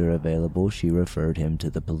doctor available, she referred him to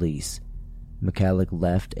the police. Michalek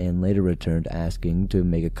left and later returned asking to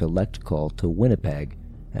make a collect call to Winnipeg,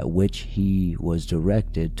 at which he was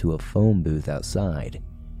directed to a phone booth outside.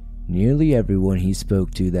 Nearly everyone he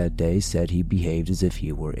spoke to that day said he behaved as if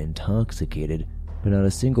he were intoxicated, but not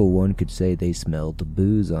a single one could say they smelled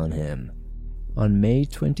booze on him. On May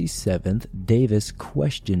 27th, Davis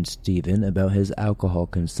questioned Stephen about his alcohol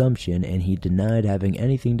consumption, and he denied having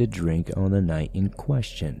anything to drink on the night in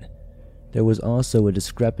question. There was also a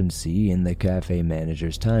discrepancy in the cafe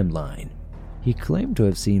manager's timeline. He claimed to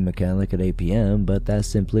have seen Michalek at 8 p.m., but that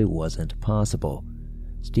simply wasn't possible.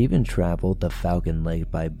 Stephen traveled to Falcon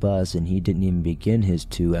Lake by bus, and he didn't even begin his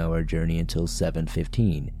 2-hour journey until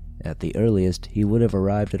 7:15. At the earliest, he would have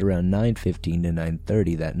arrived at around 9:15 to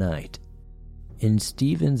 9:30 that night. In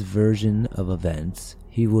Stephen's version of events,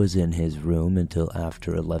 he was in his room until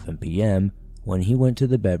after 11 p.m. when he went to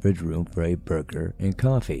the beverage room for a burger and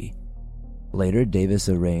coffee. Later, Davis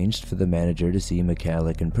arranged for the manager to see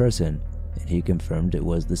Michalek in person, and he confirmed it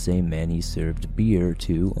was the same man he served beer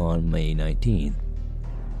to on May 19th.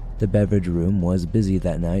 The beverage room was busy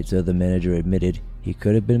that night, so the manager admitted he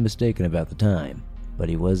could have been mistaken about the time, but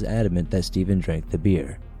he was adamant that Stephen drank the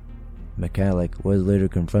beer. Michalek was later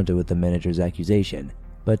confronted with the manager's accusation,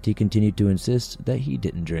 but he continued to insist that he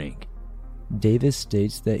didn't drink. Davis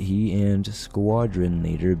states that he and squadron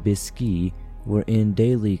leader Biskey were in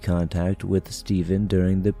daily contact with Stephen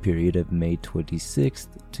during the period of May 26th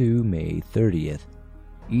to May 30th.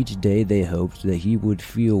 Each day they hoped that he would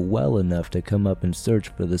feel well enough to come up and search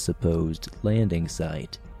for the supposed landing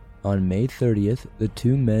site. On May 30th, the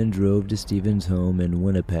two men drove to Stephen's home in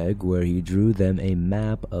Winnipeg, where he drew them a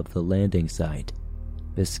map of the landing site.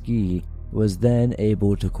 Biskey was then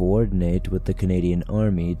able to coordinate with the Canadian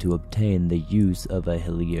Army to obtain the use of a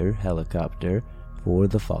Hillier helicopter for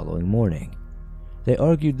the following morning. They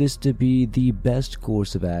argued this to be the best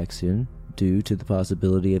course of action due to the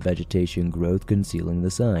possibility of vegetation growth concealing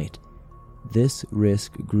the site. This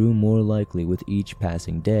risk grew more likely with each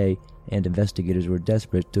passing day, and investigators were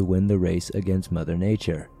desperate to win the race against Mother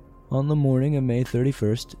Nature. On the morning of May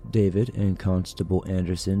 31st, David and Constable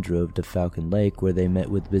Anderson drove to Falcon Lake, where they met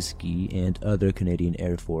with Biskey and other Canadian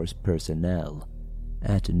Air Force personnel.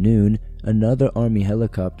 At noon, another Army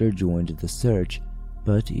helicopter joined the search,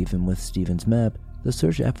 but even with Stephen's map, the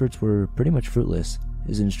search efforts were pretty much fruitless.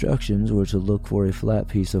 His instructions were to look for a flat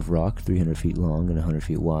piece of rock 300 feet long and 100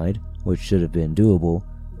 feet wide, which should have been doable.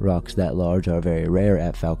 Rocks that large are very rare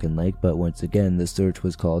at Falcon Lake, but once again the search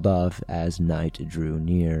was called off as night drew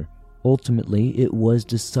near. Ultimately, it was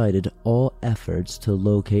decided all efforts to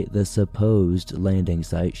locate the supposed landing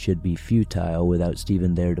site should be futile without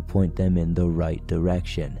Stephen there to point them in the right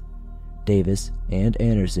direction. Davis and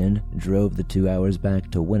Anderson drove the 2 hours back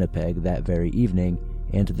to Winnipeg that very evening,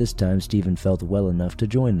 and this time Stephen felt well enough to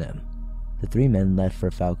join them. The three men left for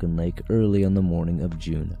Falcon Lake early on the morning of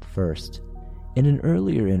June 1st. In an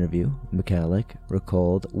earlier interview, McCalloch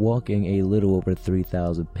recalled walking a little over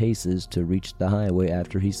 3,000 paces to reach the highway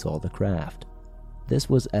after he saw the craft. This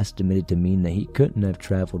was estimated to mean that he couldn't have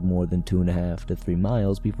traveled more than 2.5 to 3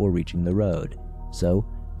 miles before reaching the road, so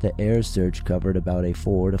the air search covered about a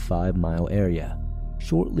 4 to 5 mile area.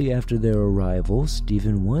 Shortly after their arrival,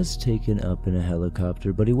 Stephen was taken up in a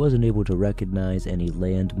helicopter, but he wasn't able to recognize any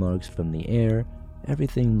landmarks from the air.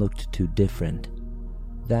 Everything looked too different.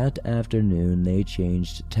 That afternoon, they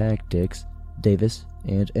changed tactics. Davis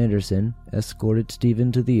and Anderson escorted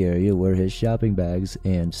Stephen to the area where his shopping bags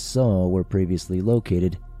and saw were previously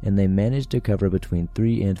located, and they managed to cover between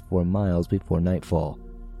 3 and 4 miles before nightfall.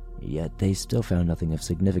 Yet they still found nothing of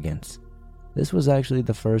significance. This was actually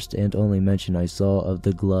the first and only mention I saw of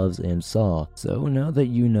the gloves and saw, so now that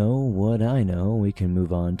you know what I know, we can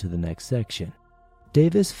move on to the next section.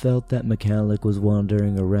 Davis felt that McCalloch was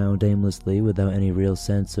wandering around aimlessly without any real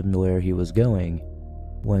sense of where he was going.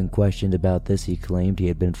 When questioned about this, he claimed he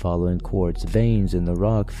had been following quartz veins in the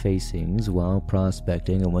rock facings while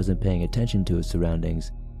prospecting and wasn't paying attention to his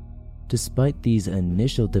surroundings. Despite these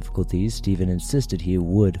initial difficulties, Stephen insisted he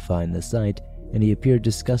would find the site, and he appeared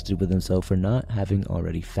disgusted with himself for not having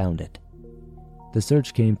already found it. The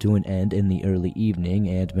search came to an end in the early evening,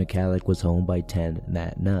 and McCalloch was home by 10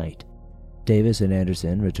 that night. Davis and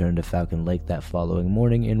Anderson returned to Falcon Lake that following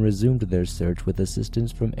morning and resumed their search with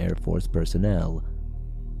assistance from Air Force personnel.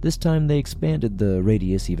 This time they expanded the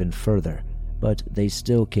radius even further, but they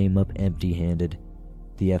still came up empty-handed.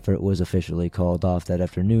 The effort was officially called off that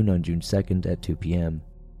afternoon on June 2nd at 2 p.m.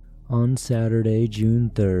 On Saturday,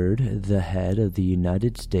 June 3rd, the head of the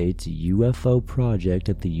United States UFO Project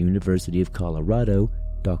at the University of Colorado,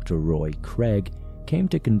 Dr. Roy Craig, came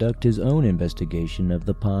to conduct his own investigation of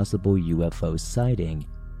the possible UFO sighting.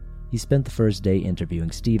 He spent the first day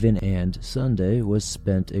interviewing Stephen, and Sunday was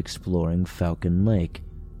spent exploring Falcon Lake.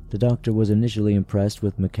 The doctor was initially impressed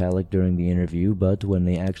with McCalloch during the interview, but when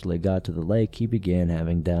they actually got to the lake, he began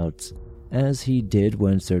having doubts. As he did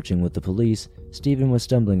when searching with the police, Stephen was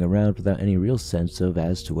stumbling around without any real sense of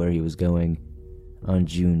as to where he was going. On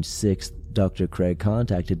June 6th, Dr. Craig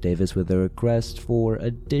contacted Davis with a request for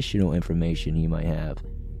additional information he might have,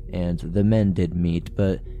 and the men did meet,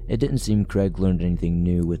 but it didn't seem Craig learned anything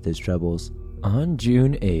new with his troubles. On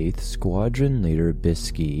June 8th, Squadron Leader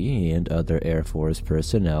Biskey and other Air Force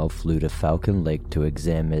personnel flew to Falcon Lake to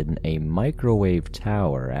examine a microwave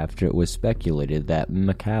tower after it was speculated that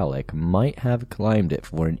McCalloch might have climbed it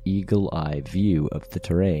for an eagle-eye view of the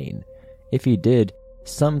terrain. If he did,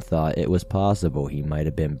 some thought it was possible he might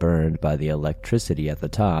have been burned by the electricity at the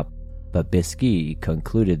top, but Biskey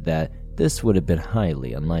concluded that this would have been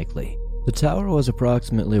highly unlikely. The tower was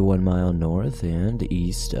approximately 1 mile north and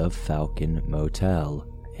east of Falcon Motel,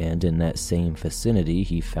 and in that same vicinity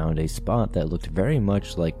he found a spot that looked very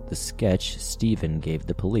much like the sketch Stephen gave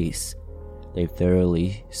the police. They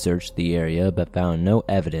thoroughly searched the area but found no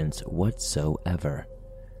evidence whatsoever.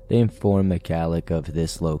 They informed McCalloch of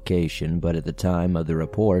this location, but at the time of the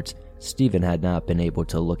report, Stephen had not been able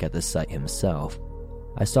to look at the site himself.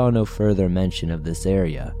 I saw no further mention of this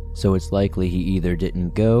area, so it's likely he either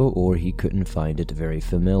didn't go or he couldn't find it very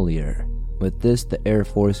familiar. With this, the Air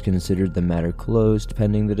Force considered the matter closed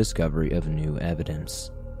pending the discovery of new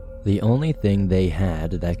evidence. The only thing they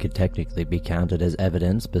had that could technically be counted as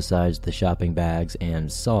evidence besides the shopping bags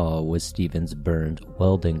and saw was Stephen's burned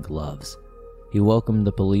welding gloves. He welcomed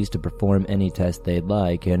the police to perform any test they'd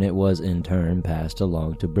like, and it was in turn passed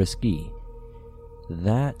along to Brisky.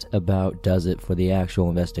 That about does it for the actual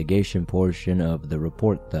investigation portion of the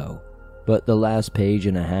report, though. But the last page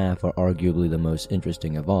and a half are arguably the most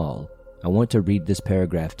interesting of all. I want to read this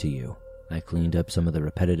paragraph to you. I cleaned up some of the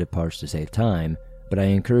repetitive parts to save time, but I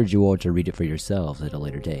encourage you all to read it for yourselves at a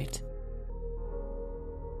later date.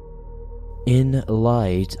 In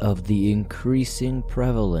light of the increasing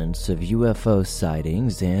prevalence of UFO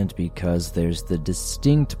sightings, and because there's the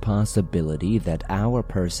distinct possibility that our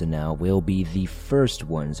personnel will be the first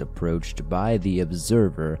ones approached by the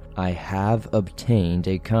observer, I have obtained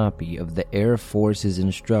a copy of the Air Force's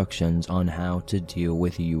instructions on how to deal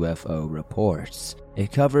with UFO reports.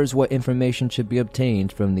 It covers what information should be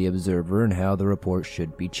obtained from the observer and how the report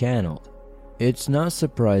should be channeled. It's not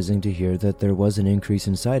surprising to hear that there was an increase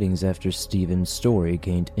in sightings after Stephen's story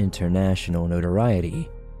gained international notoriety.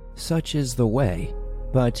 Such is the way,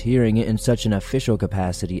 but hearing it in such an official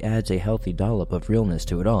capacity adds a healthy dollop of realness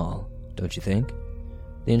to it all, don't you think?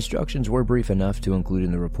 The instructions were brief enough to include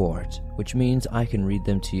in the report, which means I can read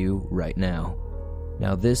them to you right now.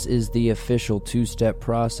 Now, this is the official two-step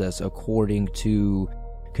process according to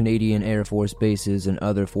Canadian Air Force bases and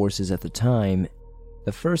other forces at the time.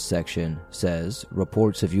 The first section says,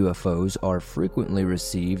 reports of UFOs are frequently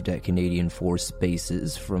received at Canadian Force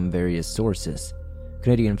bases from various sources.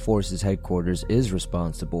 Canadian Forces Headquarters is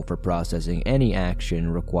responsible for processing any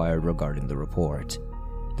action required regarding the report.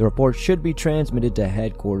 The report should be transmitted to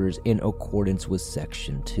Headquarters in accordance with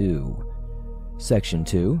Section 2. Section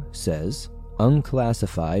 2 says,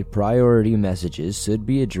 unclassified priority messages should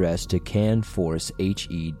be addressed to CanForce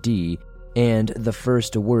HED, and the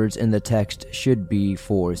first words in the text should be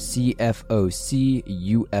for CFOC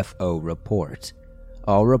UFO report.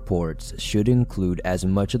 All reports should include as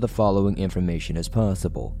much of the following information as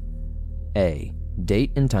possible. A.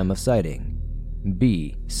 Date and time of sighting.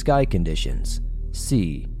 B. Sky conditions.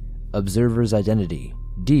 C. Observer's identity.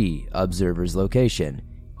 D. Observer's location.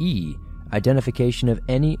 E. Identification of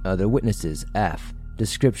any other witnesses. F.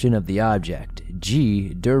 Description of the object.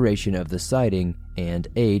 G. Duration of the sighting. And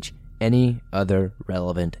H. Any other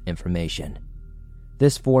relevant information.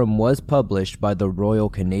 This form was published by the Royal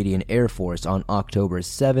Canadian Air Force on October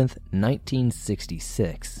 7th,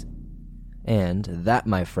 1966. And that,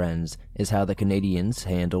 my friends, is how the Canadians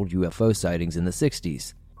handled UFO sightings in the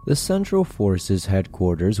 60s. The Central Forces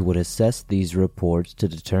Headquarters would assess these reports to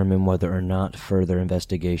determine whether or not further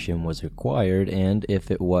investigation was required, and if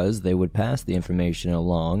it was, they would pass the information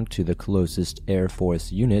along to the closest Air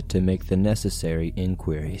Force unit to make the necessary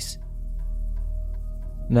inquiries.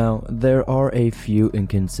 Now, there are a few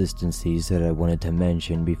inconsistencies that I wanted to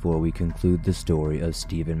mention before we conclude the story of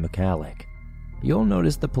Stephen McCalloch. You'll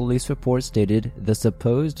notice the police report stated the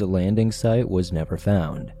supposed landing site was never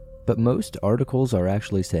found, but most articles are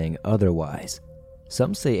actually saying otherwise.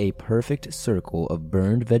 Some say a perfect circle of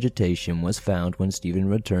burned vegetation was found when Stephen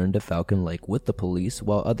returned to Falcon Lake with the police,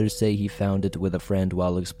 while others say he found it with a friend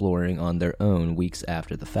while exploring on their own weeks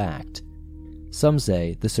after the fact. Some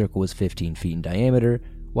say the circle was 15 feet in diameter,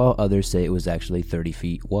 while others say it was actually 30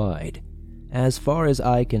 feet wide. As far as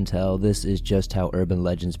I can tell, this is just how urban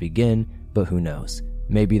legends begin, but who knows?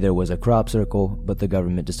 Maybe there was a crop circle, but the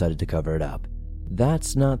government decided to cover it up.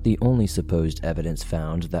 That's not the only supposed evidence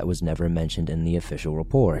found that was never mentioned in the official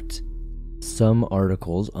report. Some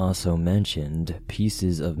articles also mentioned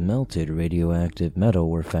pieces of melted radioactive metal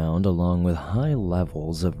were found along with high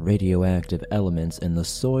levels of radioactive elements in the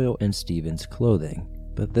soil and Stephen's clothing,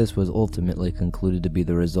 but this was ultimately concluded to be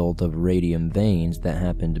the result of radium veins that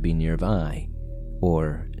happened to be nearby.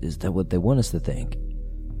 Or is that what they want us to think?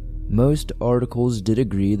 Most articles did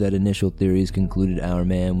agree that initial theories concluded our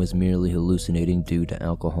man was merely hallucinating due to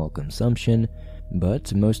alcohol consumption,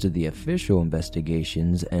 but most of the official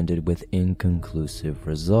investigations ended with inconclusive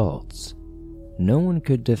results. No one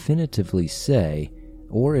could definitively say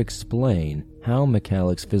or explain how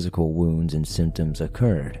McCalloch's physical wounds and symptoms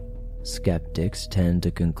occurred. Skeptics tend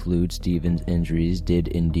to conclude Stephen's injuries did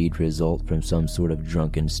indeed result from some sort of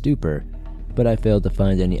drunken stupor, but I failed to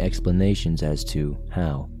find any explanations as to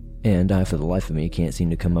how. And I, for the life of me, can't seem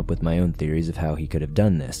to come up with my own theories of how he could have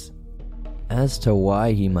done this. As to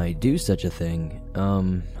why he might do such a thing,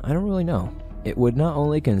 I don't really know. It would not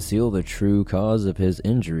only conceal the true cause of his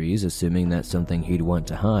injuries, assuming that's something he'd want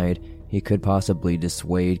to hide, He could possibly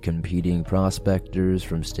dissuade competing prospectors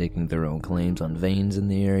from staking their own claims on veins in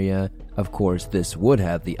the area. Of course, this would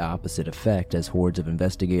have the opposite effect as hordes of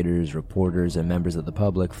investigators, reporters, and members of the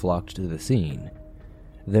public flocked to the scene.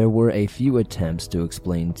 There were a few attempts to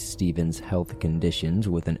explain Stephen's health conditions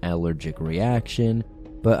with an allergic reaction,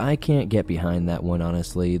 but I can't get behind that one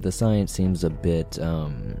honestly. The science seems a bit,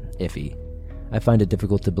 iffy. I find it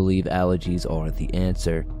difficult to believe allergies are the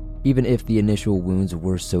answer. Even if the initial wounds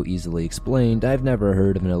were so easily explained, I've never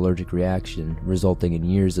heard of an allergic reaction resulting in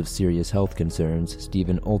years of serious health concerns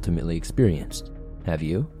Stephen ultimately experienced. Have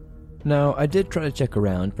you? Now, I did try to check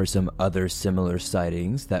around for some other similar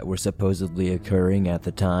sightings that were supposedly occurring at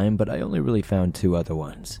the time, but I only really found 2 other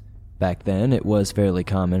ones. Back then, it was fairly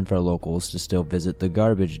common for locals to still visit the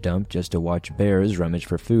garbage dump just to watch bears rummage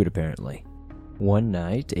for food, apparently. One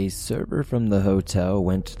night, a server from the hotel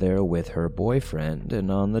went there with her boyfriend, and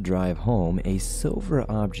on the drive home, a silver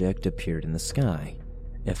object appeared in the sky.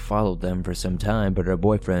 It followed them for some time, but her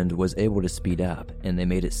boyfriend was able to speed up, and they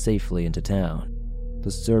made it safely into town. The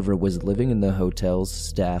server was living in the hotel's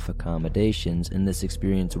staff accommodations, and this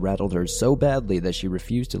experience rattled her so badly that she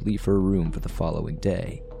refused to leave her room for the following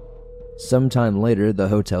day. Sometime later, the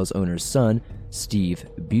hotel's owner's son, Steve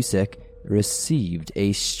Busek, received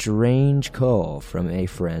a strange call from a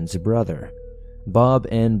friend's brother. Bob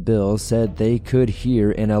and Bill said they could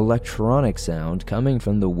hear an electronic sound coming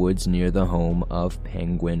from the woods near the home of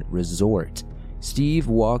Penguin Resort. Steve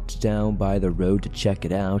walked down by the road to check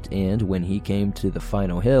it out, and when he came to the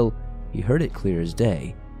final hill, he heard it clear as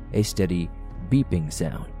day, a steady beeping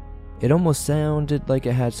sound. It almost sounded like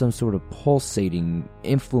it had some sort of pulsating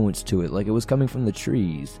influence to it, like it was coming from the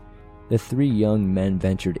trees. The 3 young men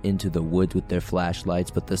ventured into the woods with their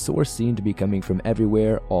flashlights, but the source seemed to be coming from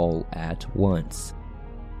everywhere all at once.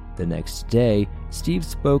 The next day, Steve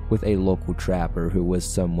spoke with a local trapper who was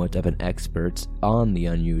somewhat of an expert on the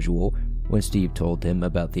unusual. When Steve told him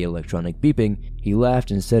about the electronic beeping, he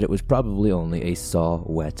laughed and said it was probably only a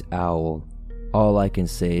saw-whet owl. All I can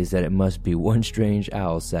say is that it must be one strange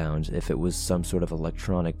owl sound if it was some sort of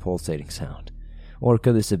electronic pulsating sound. Or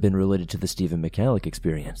could this have been related to the Stephen McCallick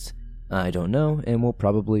experience? I don't know, and we'll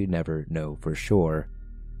probably never know for sure.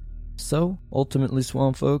 So, ultimately,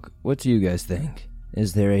 Swamp Folk, what do you guys think?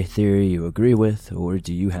 Is there a theory you agree with, or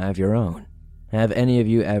do you have your own? Have any of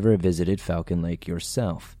you ever visited Falcon Lake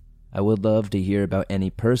yourself? I would love to hear about any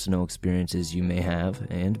personal experiences you may have,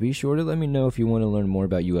 and be sure to let me know if you want to learn more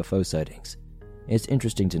about UFO sightings. It's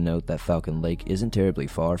interesting to note that Falcon Lake isn't terribly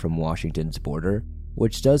far from Washington's border,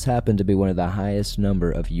 which does happen to be one of the highest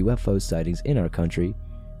number of UFO sightings in our country.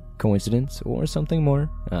 Coincidence or something more?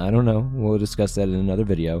 I don't know. We'll discuss that in another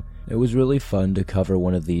video. It was really fun to cover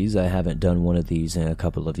one of these. I haven't done one of these in a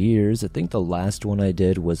couple of years. I think the last one I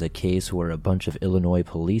did was a case where a bunch of Illinois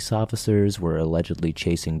police officers were allegedly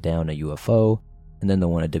chasing down a UFO. And then the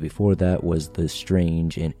one I did before that was the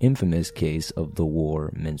strange and infamous case of the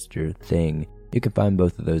Warminster thing. You can find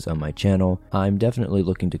both of those on my channel. I'm definitely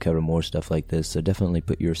looking to cover more stuff like this, so definitely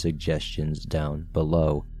put your suggestions down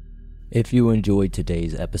below. If you enjoyed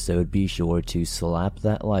today's episode, be sure to slap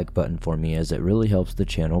that like button for me as it really helps the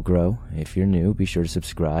channel grow. If you're new, be sure to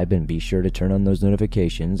subscribe and be sure to turn on those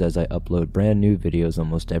notifications as I upload brand new videos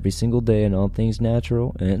almost every single day on all things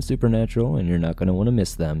natural and supernatural, and you're not going to want to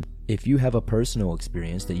miss them. If you have a personal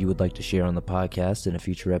experience that you would like to share on the podcast in a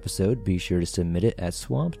future episode, be sure to submit it at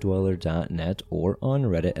swampdweller.net or on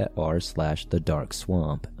Reddit at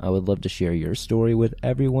r/thedarkswamp. I would love to share your story with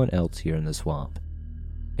everyone else here in the swamp.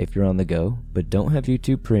 If you're on the go, but don't have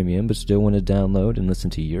YouTube Premium but still want to download and listen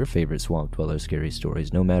to your favorite Swamp Dweller scary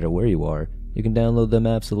stories no matter where you are, you can download them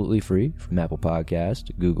absolutely free from Apple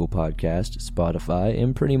Podcast, Google Podcast, Spotify,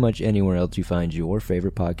 and pretty much anywhere else you find your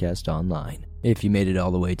favorite podcast online. If you made it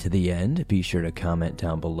all the way to the end, be sure to comment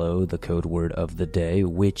down below the code word of the day,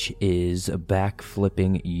 which is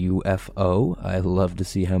backflipping UFO. I love to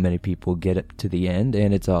see how many people get up to the end,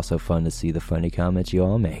 and it's also fun to see the funny comments you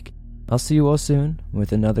all make. I'll see you all soon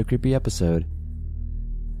with another creepy episode.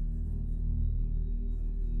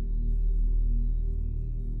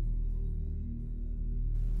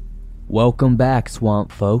 Welcome back,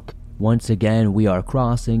 Swamp Folk. Once again, we are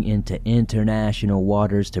crossing into international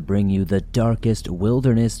waters to bring you the darkest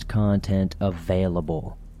wilderness content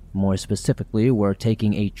available. More specifically, we're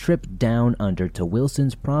taking a trip down under to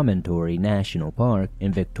Wilson's Promontory National Park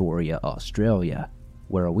in Victoria, Australia,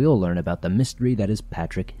 where we'll learn about the mystery that is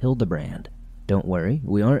Patrick Hildebrand. Don't worry,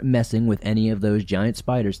 we aren't messing with any of those giant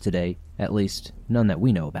spiders today, at least none that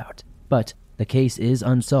we know about. But the case is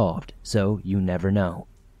unsolved, so you never know.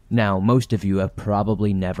 Now, most of you have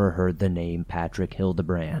probably never heard the name Patrick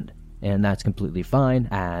Hildebrand. and that's completely fine,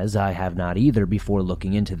 as I have not either before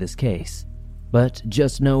looking into this case. But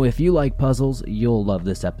just know if you like puzzles, you'll love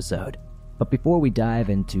this episode. But before we dive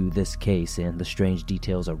into this case and the strange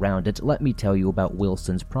details around it, let me tell you about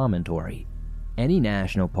Wilson's Promontory. Any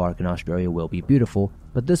national park in Australia will be beautiful,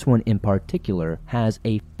 but this one in particular has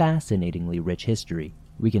a fascinatingly rich history.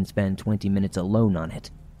 We can spend 20 minutes alone on it,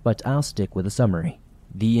 but I'll stick with a summary.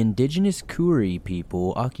 The indigenous Koori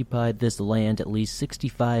people occupied this land at least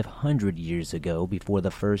 6,500 years ago before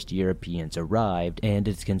the first Europeans arrived, and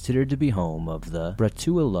it's considered to be home of the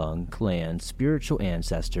Bratualung clan's spiritual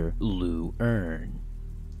ancestor, Lu Ern.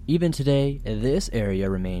 Even today, this area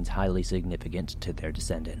remains highly significant to their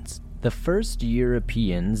descendants. The first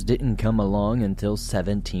Europeans didn't come along until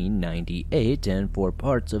 1798, and for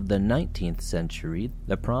parts of the 19th century,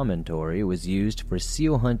 the promontory was used for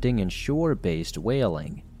seal hunting and shore-based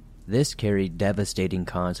whaling. This carried devastating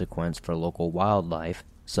consequence for local wildlife,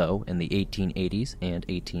 so in the 1880s and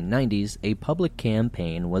 1890s, a public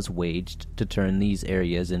campaign was waged to turn these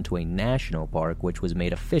areas into a national park, which was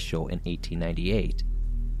made official in 1898.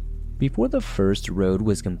 Before the first road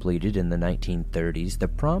was completed in the 1930s, the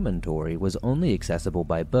promontory was only accessible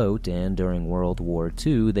by boat, and during World War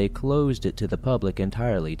II, they closed it to the public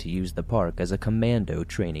entirely to use the park as a commando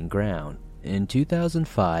training ground. In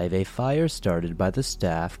 2005, a fire started by the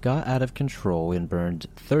staff got out of control and burned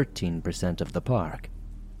 13% of the park.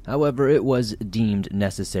 However, it was deemed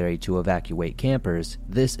necessary to evacuate campers.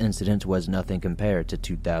 This incident was nothing compared to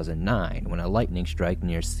 2009, when a lightning strike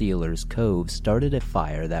near Sealers Cove started a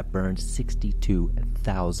fire that burned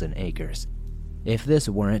 62,000 acres. If this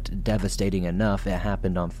weren't devastating enough, it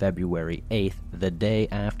happened on February 8th, the day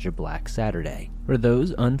after Black Saturday. For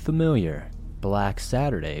those unfamiliar, Black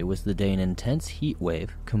Saturday was the day an intense heat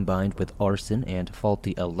wave, combined with arson and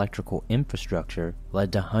faulty electrical infrastructure,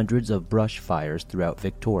 led to hundreds of brush fires throughout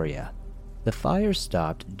Victoria. The fire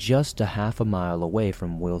stopped just a half a mile away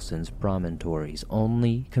from Wilson's Promontory's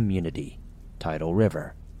only community, Tidal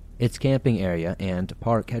River. Its camping area and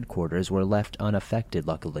park headquarters were left unaffected,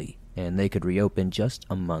 luckily, and they could reopen just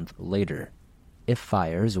a month later. If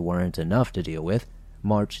fires weren't enough to deal with,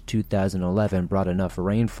 March 2011 brought enough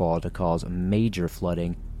rainfall to cause major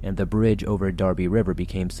flooding, and the bridge over Darby River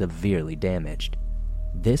became severely damaged.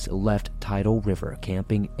 This left Tidal River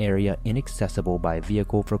camping area inaccessible by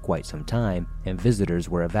vehicle for quite some time, and visitors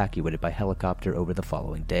were evacuated by helicopter over the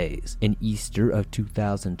following days. In Easter of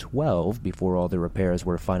 2012, before all the repairs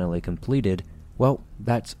were finally completed, well,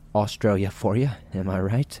 that's Australia for you, am I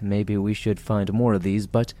right? Maybe we should find more of these,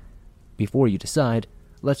 but before you decide,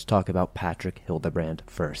 let's talk about Patrick Hildebrand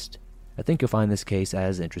first. I think you'll find this case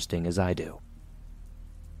as interesting as I do.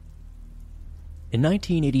 In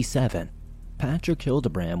 1987, Patrick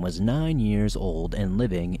Hildebrand was 9 years old and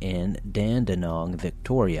living in Dandenong,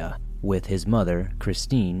 Victoria, with his mother,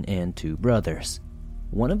 Christine, and 2 brothers.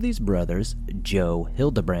 One of these brothers, Joe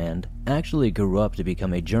Hildebrand, actually grew up to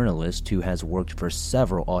become a journalist who has worked for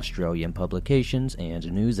several Australian publications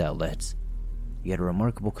and news outlets. He had a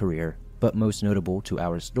remarkable career, but most notable to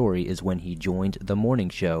our story is when he joined the morning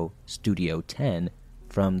show Studio 10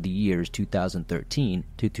 from the years 2013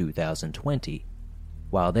 to 2020.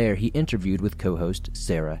 While there, he interviewed with co-host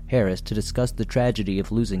Sarah Harris to discuss the tragedy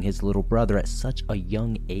of losing his little brother at such a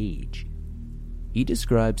young age. He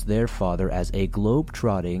describes their father as a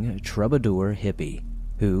globe-trotting troubadour hippie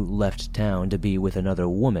who left town to be with another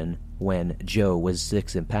woman when Joe was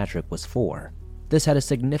 6 and Patrick was 4. This had a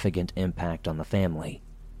significant impact on the family.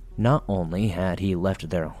 Not only had he left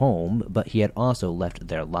their home, but he had also left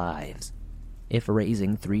their lives. If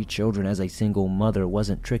raising 3 children as a single mother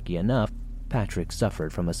wasn't tricky enough, Patrick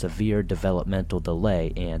suffered from a severe developmental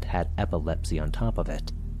delay and had epilepsy on top of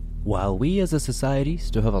it. While we as a society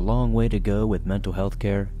still have a long way to go with mental health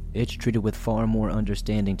care, it's treated with far more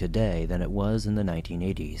understanding today than it was in the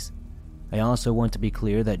 1980s. I also want to be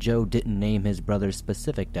clear that Joe didn't name his brother's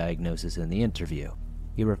specific diagnosis in the interview.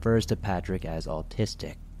 He refers to Patrick as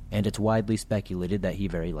autistic, and it's widely speculated that he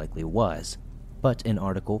very likely was. But an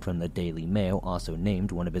article from the Daily Mail also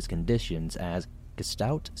named one of his conditions as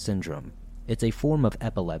Gestalt syndrome. It's a form of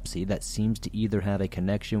epilepsy that seems to either have a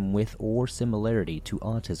connection with or similarity to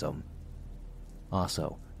autism.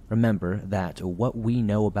 Also, remember that what we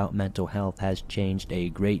know about mental health has changed a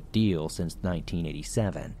great deal since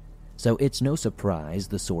 1987, so it's no surprise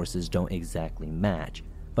the sources don't exactly match,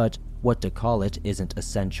 but what to call it isn't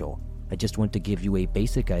essential. I just want to give you a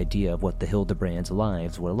basic idea of what the Hildebrands'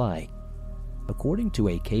 lives were like. According to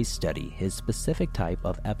a case study, his specific type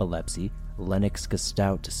of epilepsy,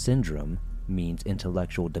 Lennox-Gastaut syndrome, means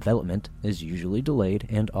intellectual development is usually delayed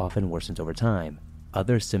and often worsens over time.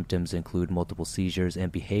 Other symptoms include multiple seizures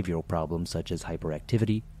and behavioral problems such as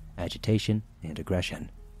hyperactivity, agitation, and aggression.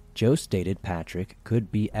 Joe stated Patrick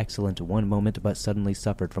could be excellent one moment but suddenly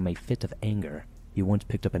suffered from a fit of anger. He once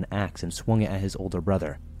picked up an axe and swung it at his older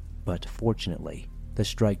brother, but fortunately, the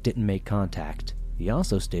strike didn't make contact. He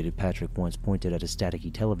also stated Patrick once pointed at a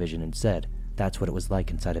staticky television and said that's what it was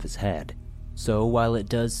like inside of his head. So while it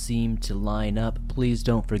does seem to line up, please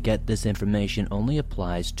don't forget this information only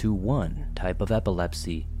applies to one type of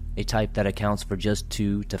epilepsy, a type that accounts for just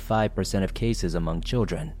 2 to 5% of cases among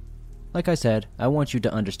children. Like I said, I want you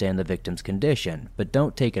to understand the victim's condition, but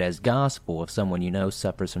don't take it as gospel if someone you know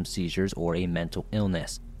suffers from seizures or a mental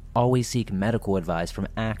illness. Always seek medical advice from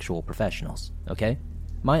actual professionals, okay?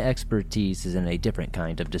 My expertise is in a different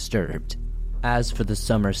kind of disturbed. As for the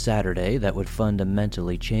summer Saturday that would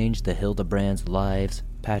fundamentally change the Hildebrands' lives,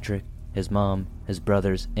 Patrick, his mom, his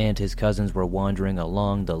brothers, and his cousins were wandering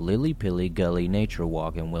along the Lily-Pilly Gully Nature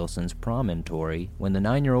Walk in Wilson's Promontory when the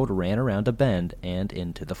 9-year-old ran around a bend and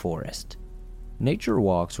into the forest. Nature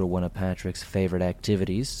walks were one of Patrick's favorite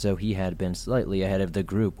activities, so he had been slightly ahead of the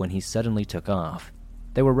group when he suddenly took off.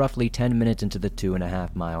 They were roughly 10 minutes into the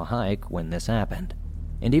 2.5-mile hike when this happened,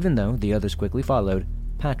 and even though the others quickly followed,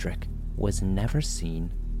 Patrick was never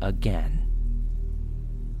seen again.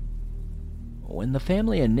 When the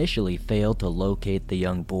family initially failed to locate the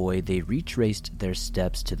young boy, they retraced their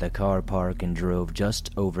steps to the car park and drove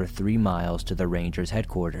just over 3 miles to the Rangers'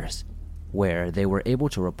 headquarters, where they were able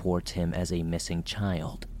to report him as a missing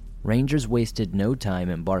child. Rangers wasted no time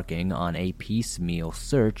embarking on a piecemeal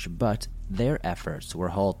search, but their efforts were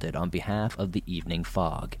halted on behalf of the evening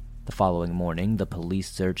fog. The following morning, the police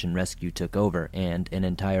search and rescue took over, and an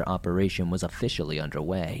entire operation was officially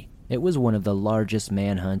underway. It was one of the largest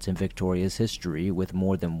manhunts in Victoria's history, with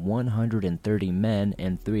more than 130 men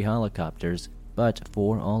and 3 helicopters, but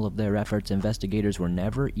for all of their efforts, investigators were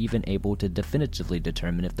never even able to definitively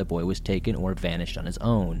determine if the boy was taken or vanished on his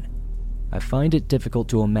own. I find it difficult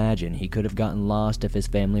to imagine he could have gotten lost if his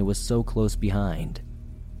family was so close behind.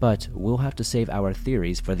 But we'll have to save our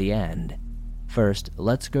theories for the end. First,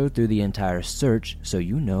 let's go through the entire search so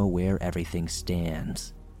you know where everything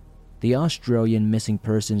stands. The Australian Missing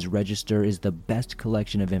Persons Register is the best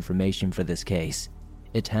collection of information for this case.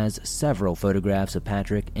 It has several photographs of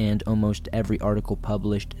Patrick and almost every article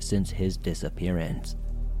published since his disappearance.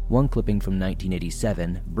 One clipping from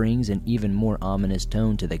 1987 brings an even more ominous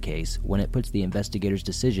tone to the case when it puts the investigators'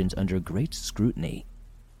 decisions under great scrutiny.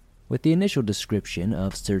 With the initial description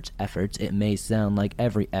of search efforts, it may sound like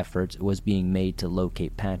every effort was being made to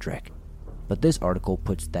locate Patrick, but this article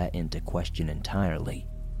puts that into question entirely.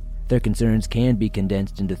 Their concerns can be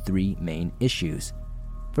condensed into 3 main issues.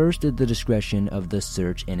 First is the discretion of the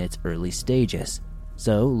search in its early stages.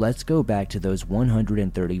 So let's go back to those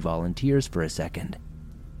 130 volunteers for a second.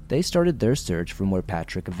 They started their search from where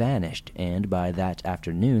Patrick vanished, and by that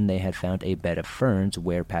afternoon they had found a bed of ferns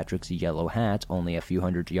where Patrick's yellow hat, only a few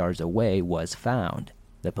hundred yards away, was found.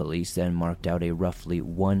 The police then marked out a roughly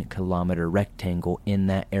 1-kilometer rectangle in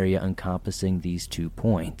that area encompassing these 2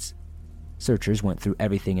 points. Searchers went through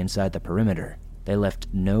everything inside the perimeter. They left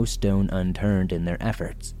no stone unturned in their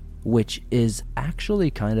efforts, which is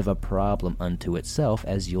actually kind of a problem unto itself,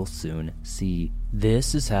 as you'll soon see.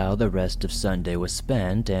 This is how the rest of Sunday was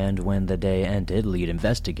spent, and when the day ended, lead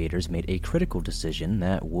investigators made a critical decision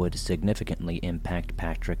that would significantly impact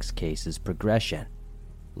Patrick's case's progression.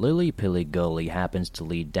 Lily-Pilly Gully happens to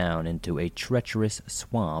lead down into a treacherous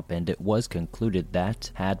swamp, and it was concluded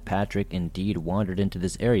that, had Patrick indeed wandered into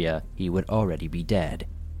this area, he would already be dead.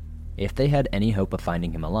 If they had any hope of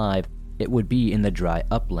finding him alive, it would be in the dry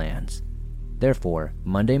uplands. Therefore,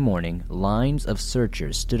 Monday morning, lines of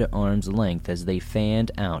searchers stood at arm's length as they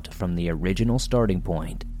fanned out from the original starting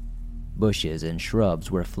point. Bushes and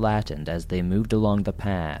shrubs were flattened as they moved along the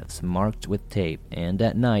paths, marked with tape, and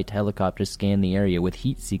at night helicopters scanned the area with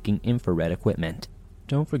heat-seeking infrared equipment.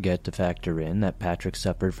 Don't forget to factor in that Patrick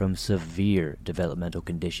suffered from severe developmental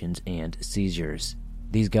conditions and seizures.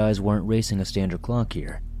 These guys weren't racing a standard clock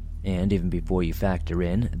here. And even before you factor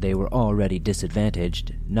in, they were already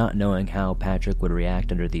disadvantaged, not knowing how Patrick would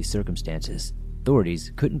react under these circumstances.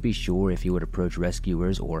 Authorities couldn't be sure if he would approach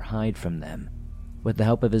rescuers or hide from them. With the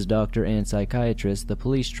help of his doctor and psychiatrist, the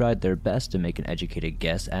police tried their best to make an educated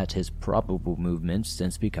guess at his probable movements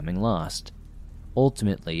since becoming lost.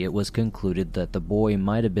 Ultimately, it was concluded that the boy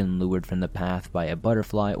might have been lured from the path by a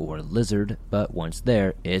butterfly or lizard, but once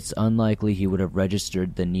there, it's unlikely he would have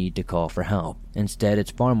registered the need to call for help. Instead,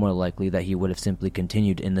 it's far more likely that he would have simply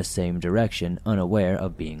continued in the same direction, unaware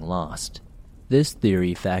of being lost. This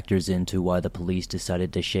theory factors into why the police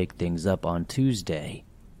decided to shake things up on Tuesday.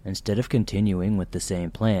 Instead of continuing with the same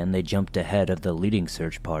plan, they jumped ahead of the leading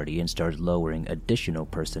search party and started lowering additional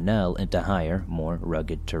personnel into higher, more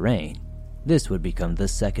rugged terrain. This would become the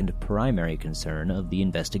second primary concern of the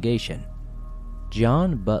investigation.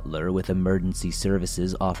 John Butler with Emergency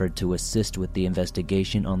Services offered to assist with the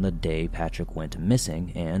investigation on the day Patrick went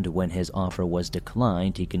missing, and when his offer was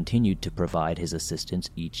declined, he continued to provide his assistance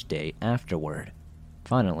each day afterward.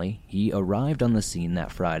 Finally, he arrived on the scene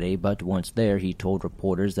that Friday, but once there, he told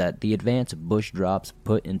reporters that the advance bush drops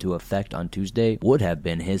put into effect on Tuesday would have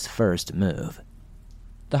been his first move.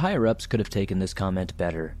 The higher-ups could have taken this comment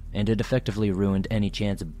better, and it effectively ruined any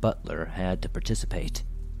chance Butler had to participate.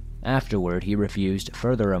 Afterward, he refused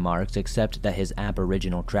further remarks except that his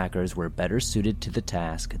Aboriginal trackers were better suited to the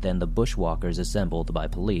task than the bushwalkers assembled by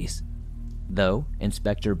police. Though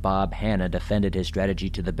Inspector Bob Hanna defended his strategy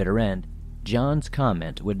to the bitter end, John's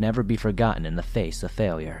comment would never be forgotten in the face of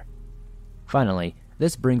failure. Finally,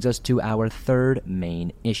 this brings us to our third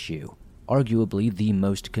main issue, arguably the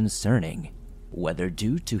most concerning. Whether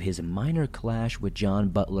due to his minor clash with John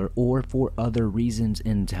Butler or for other reasons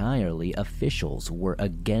entirely, officials were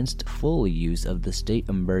against full use of the State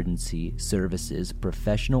Emergency Services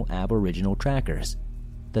professional Aboriginal trackers.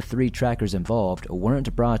 The 3 trackers involved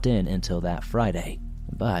weren't brought in until that Friday,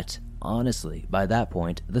 but honestly, by that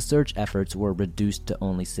point, the search efforts were reduced to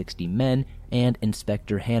only 60 men, and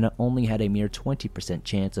Inspector Hanna only had a mere 20%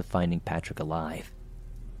 chance of finding Patrick alive.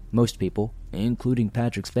 Most people, including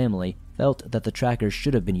Patrick's family, felt that the trackers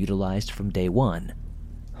should have been utilized from day one.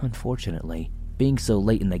 Unfortunately, being so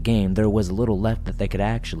late in the game, there was little left that they could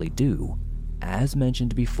actually do. As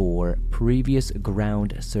mentioned before, previous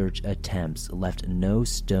ground search attempts left no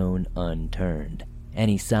stone unturned.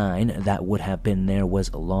 Any sign that would have been there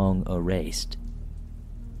was long erased.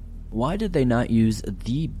 Why did they not use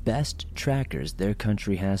the best trackers their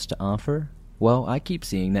country has to offer? Well, I keep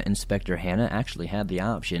seeing that Inspector Hanna actually had the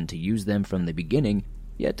option to use them from the beginning,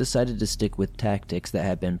 yet decided to stick with tactics that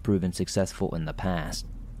had been proven successful in the past,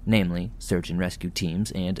 namely search and rescue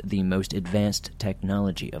teams and the most advanced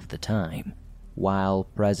technology of the time. While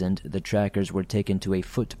present, the trackers were taken to a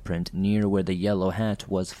footprint near where the yellow hat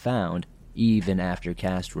was found. Even after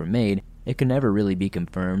casts were made, it could never really be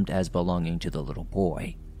confirmed as belonging to the little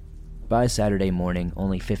boy. By Saturday morning,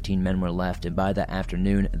 only 15 men were left, and by that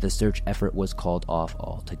afternoon, the search effort was called off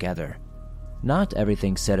altogether. Not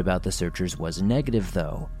everything said about the searchers was negative,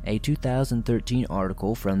 though. A 2013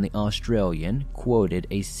 article from The Australian quoted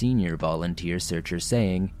a senior volunteer searcher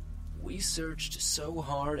saying, "We searched so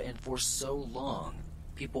hard and for so long.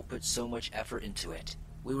 People put so much effort into it.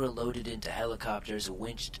 We were loaded into helicopters,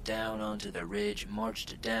 winched down onto the ridge,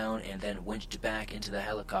 marched down, and then winched back into the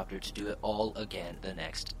helicopter to do it all again the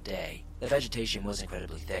next day. The vegetation was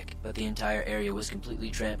incredibly thick, but the entire area was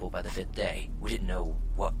completely trampled by the 5th day. We didn't know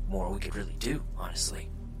what more we could really do,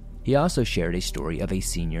 honestly." He also shared a story of a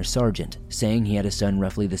senior sergeant, saying he had a son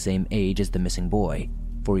roughly the same age as the missing boy.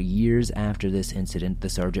 For years after this incident, the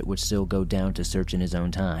sergeant would still go down to search in his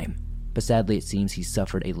own time. But sadly, it seems he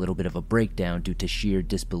suffered a little bit of a breakdown due to sheer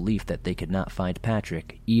disbelief that they could not find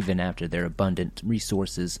Patrick, even after their abundant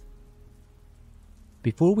resources.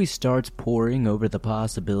 Before we start poring over the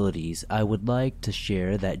possibilities, I would like to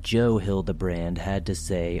share that Joe Hildebrand had to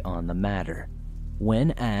say on the matter.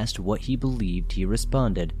 When asked what he believed, he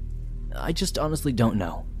responded, "I just honestly don't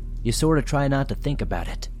know. You sort of try not to think about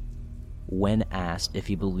it." When asked if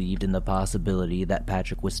he believed in the possibility that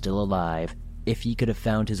Patrick was still alive, if he could have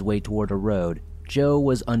found his way toward a road, Joe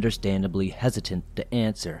was understandably hesitant to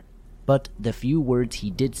answer, but the few words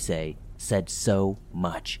he did say said so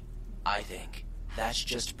much. "I think that's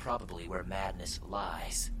just probably where madness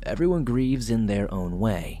lies." Everyone grieves in their own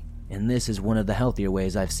way, and this is one of the healthier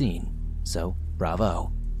ways I've seen, so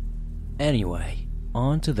bravo. Anyway,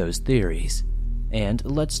 on to those theories, and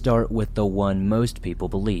let's start with the one most people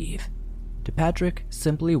believe. Did Patrick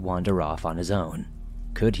simply wander off on his own?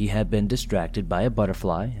 Could he have been distracted by a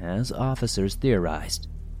butterfly, as officers theorized?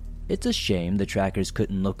 It's a shame the trackers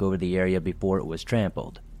couldn't look over the area before it was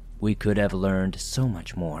trampled. We could have learned so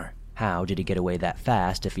much more. How did he get away that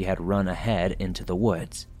fast if he had run ahead into the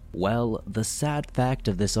woods? Well, the sad fact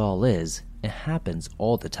of this all is, it happens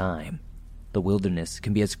all the time. The wilderness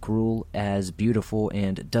can be as cruel as beautiful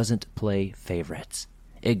and doesn't play favorites.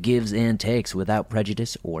 It gives and takes without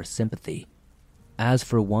prejudice or sympathy. As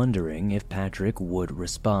for wondering if Patrick would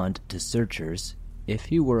respond to searchers, if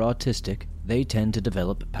he were autistic, they tend to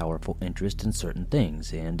develop powerful interest in certain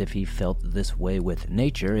things, and if he felt this way with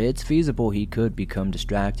nature, it's feasible he could become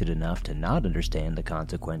distracted enough to not understand the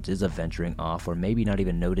consequences of venturing off or maybe not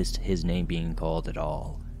even notice his name being called at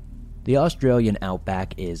all. The Australian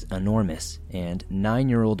outback is enormous, and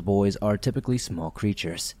 9-year-old boys are typically small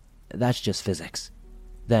creatures. That's just physics.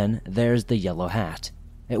 Then there's the yellow hat.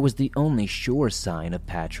 It was the only sure sign of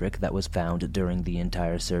Patrick that was found during the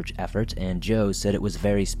entire search effort, and Joe said it was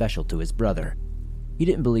very special to his brother. He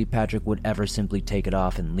didn't believe Patrick would ever simply take it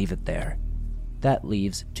off and leave it there. That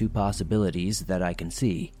leaves 2 possibilities that I can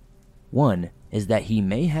see. One is that he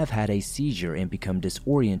may have had a seizure and become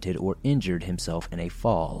disoriented or injured himself in a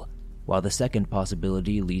fall, while the second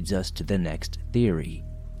possibility leads us to the next theory.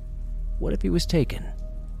 What if he was taken?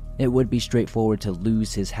 It would be straightforward to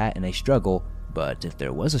lose his hat in a struggle, but if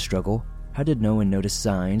there was a struggle, how did no one notice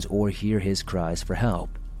signs or hear his cries for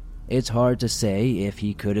help? It's hard to say if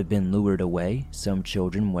he could have been lured away. Some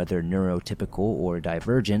children, whether neurotypical or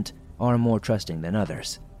divergent, are more trusting than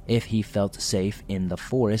others. If he felt safe in the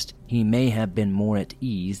forest, he may have been more at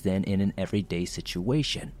ease than in an everyday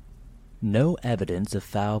situation. No evidence of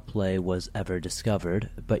foul play was ever discovered,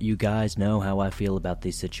 but you guys know how I feel about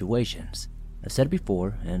these situations. I've said it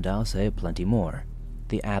before, and I'll say it plenty more.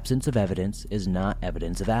 The absence of evidence is not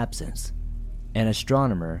evidence of absence. An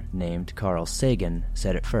astronomer named Carl Sagan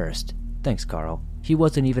said it first. Thanks, Carl. He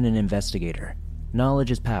wasn't even an investigator.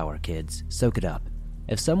 Knowledge is power, kids. Soak it up.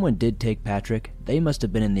 If someone did take Patrick, they must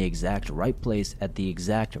have been in the exact right place at the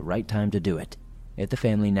exact right time to do it. If the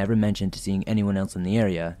family never mentioned seeing anyone else in the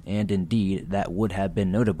area, and indeed that would have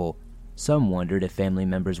been notable, some wondered if family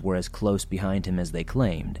members were as close behind him as they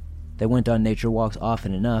claimed. They went on nature walks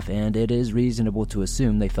often enough, and it is reasonable to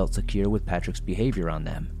assume they felt secure with Patrick's behavior on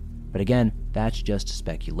them. But again, that's just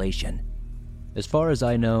speculation. As far as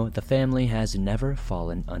I know, the family has never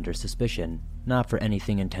fallen under suspicion, not for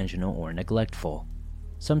anything intentional or neglectful.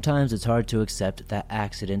 Sometimes it's hard to accept that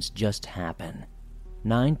accidents just happen.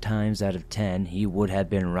 9 times out of 10, he would have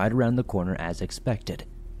been right around the corner as expected.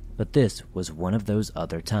 But this was one of those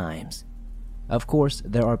other times. Of course,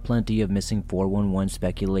 there are plenty of missing 411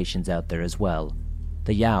 speculations out there as well.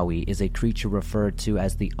 The Yowie is a creature referred to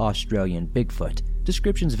as the Australian Bigfoot.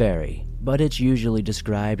 Descriptions vary, but it's usually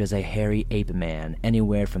described as a hairy ape man,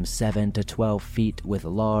 anywhere from 7 to 12 feet, with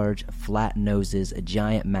large, flat noses,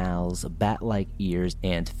 giant mouths, bat-like ears,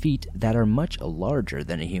 and feet that are much larger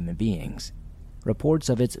than a human being's. Reports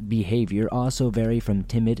of its behavior also vary from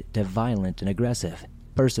timid to violent and aggressive.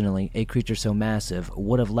 Personally, a creature so massive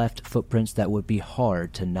would have left footprints that would be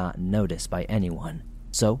hard to not notice by anyone.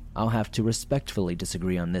 So, I'll have to respectfully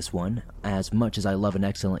disagree on this one. As much as I love an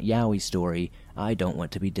excellent Yowie story, I don't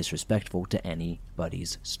want to be disrespectful to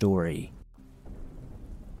anybody's story.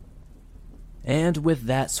 And with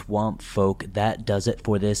that, swamp folk, that does it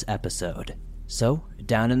for this episode. So,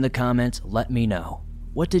 down in the comments, let me know.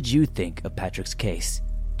 What did you think of Patrick's case?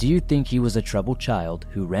 Do you think he was a troubled child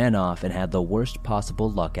who ran off and had the worst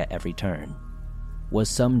possible luck at every turn? Was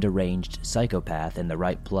some deranged psychopath in the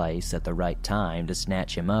right place at the right time to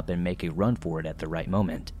snatch him up and make a run for it at the right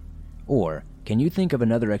moment? Or can you think of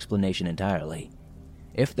another explanation entirely?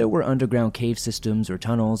 If there were underground cave systems or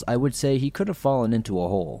tunnels, I would say he could have fallen into a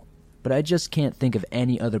hole, but I just can't think of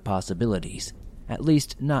any other possibilities, at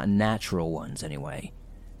least not natural ones anyway.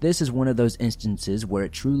 This is one of those instances where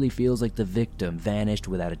it truly feels like the victim vanished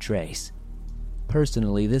without a trace.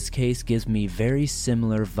 Personally, this case gives me very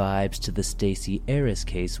similar vibes to the Stacey Arras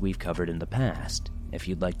case we've covered in the past. If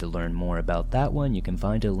you'd like to learn more about that one, you can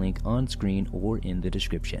find a link on screen or in the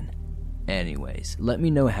description. Anyways, let me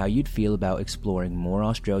know how you'd feel about exploring more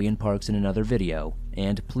Australian parks in another video,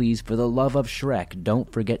 and please, for the love of Shrek,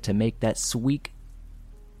 don't forget to make that sweet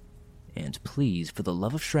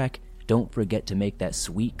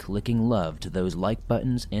clicking love to those like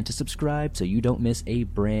buttons and to subscribe so you don't miss a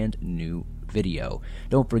brand new video.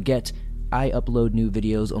 Don't forget, I upload new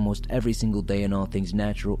videos almost every single day on all things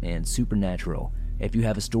natural and supernatural. If you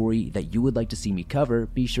have a story that you would like to see me cover,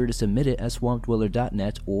 be sure to submit it at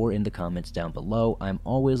swampdweller.net or in the comments down below. I'm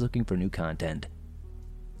always looking for new content.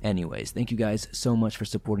 Anyways, thank you guys so much for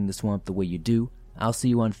supporting the Swamp the way you do. I'll see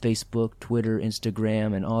you on Facebook, Twitter,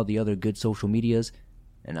 Instagram, and all the other good social medias.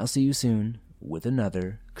 And I'll see you soon with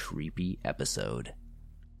another creepy episode.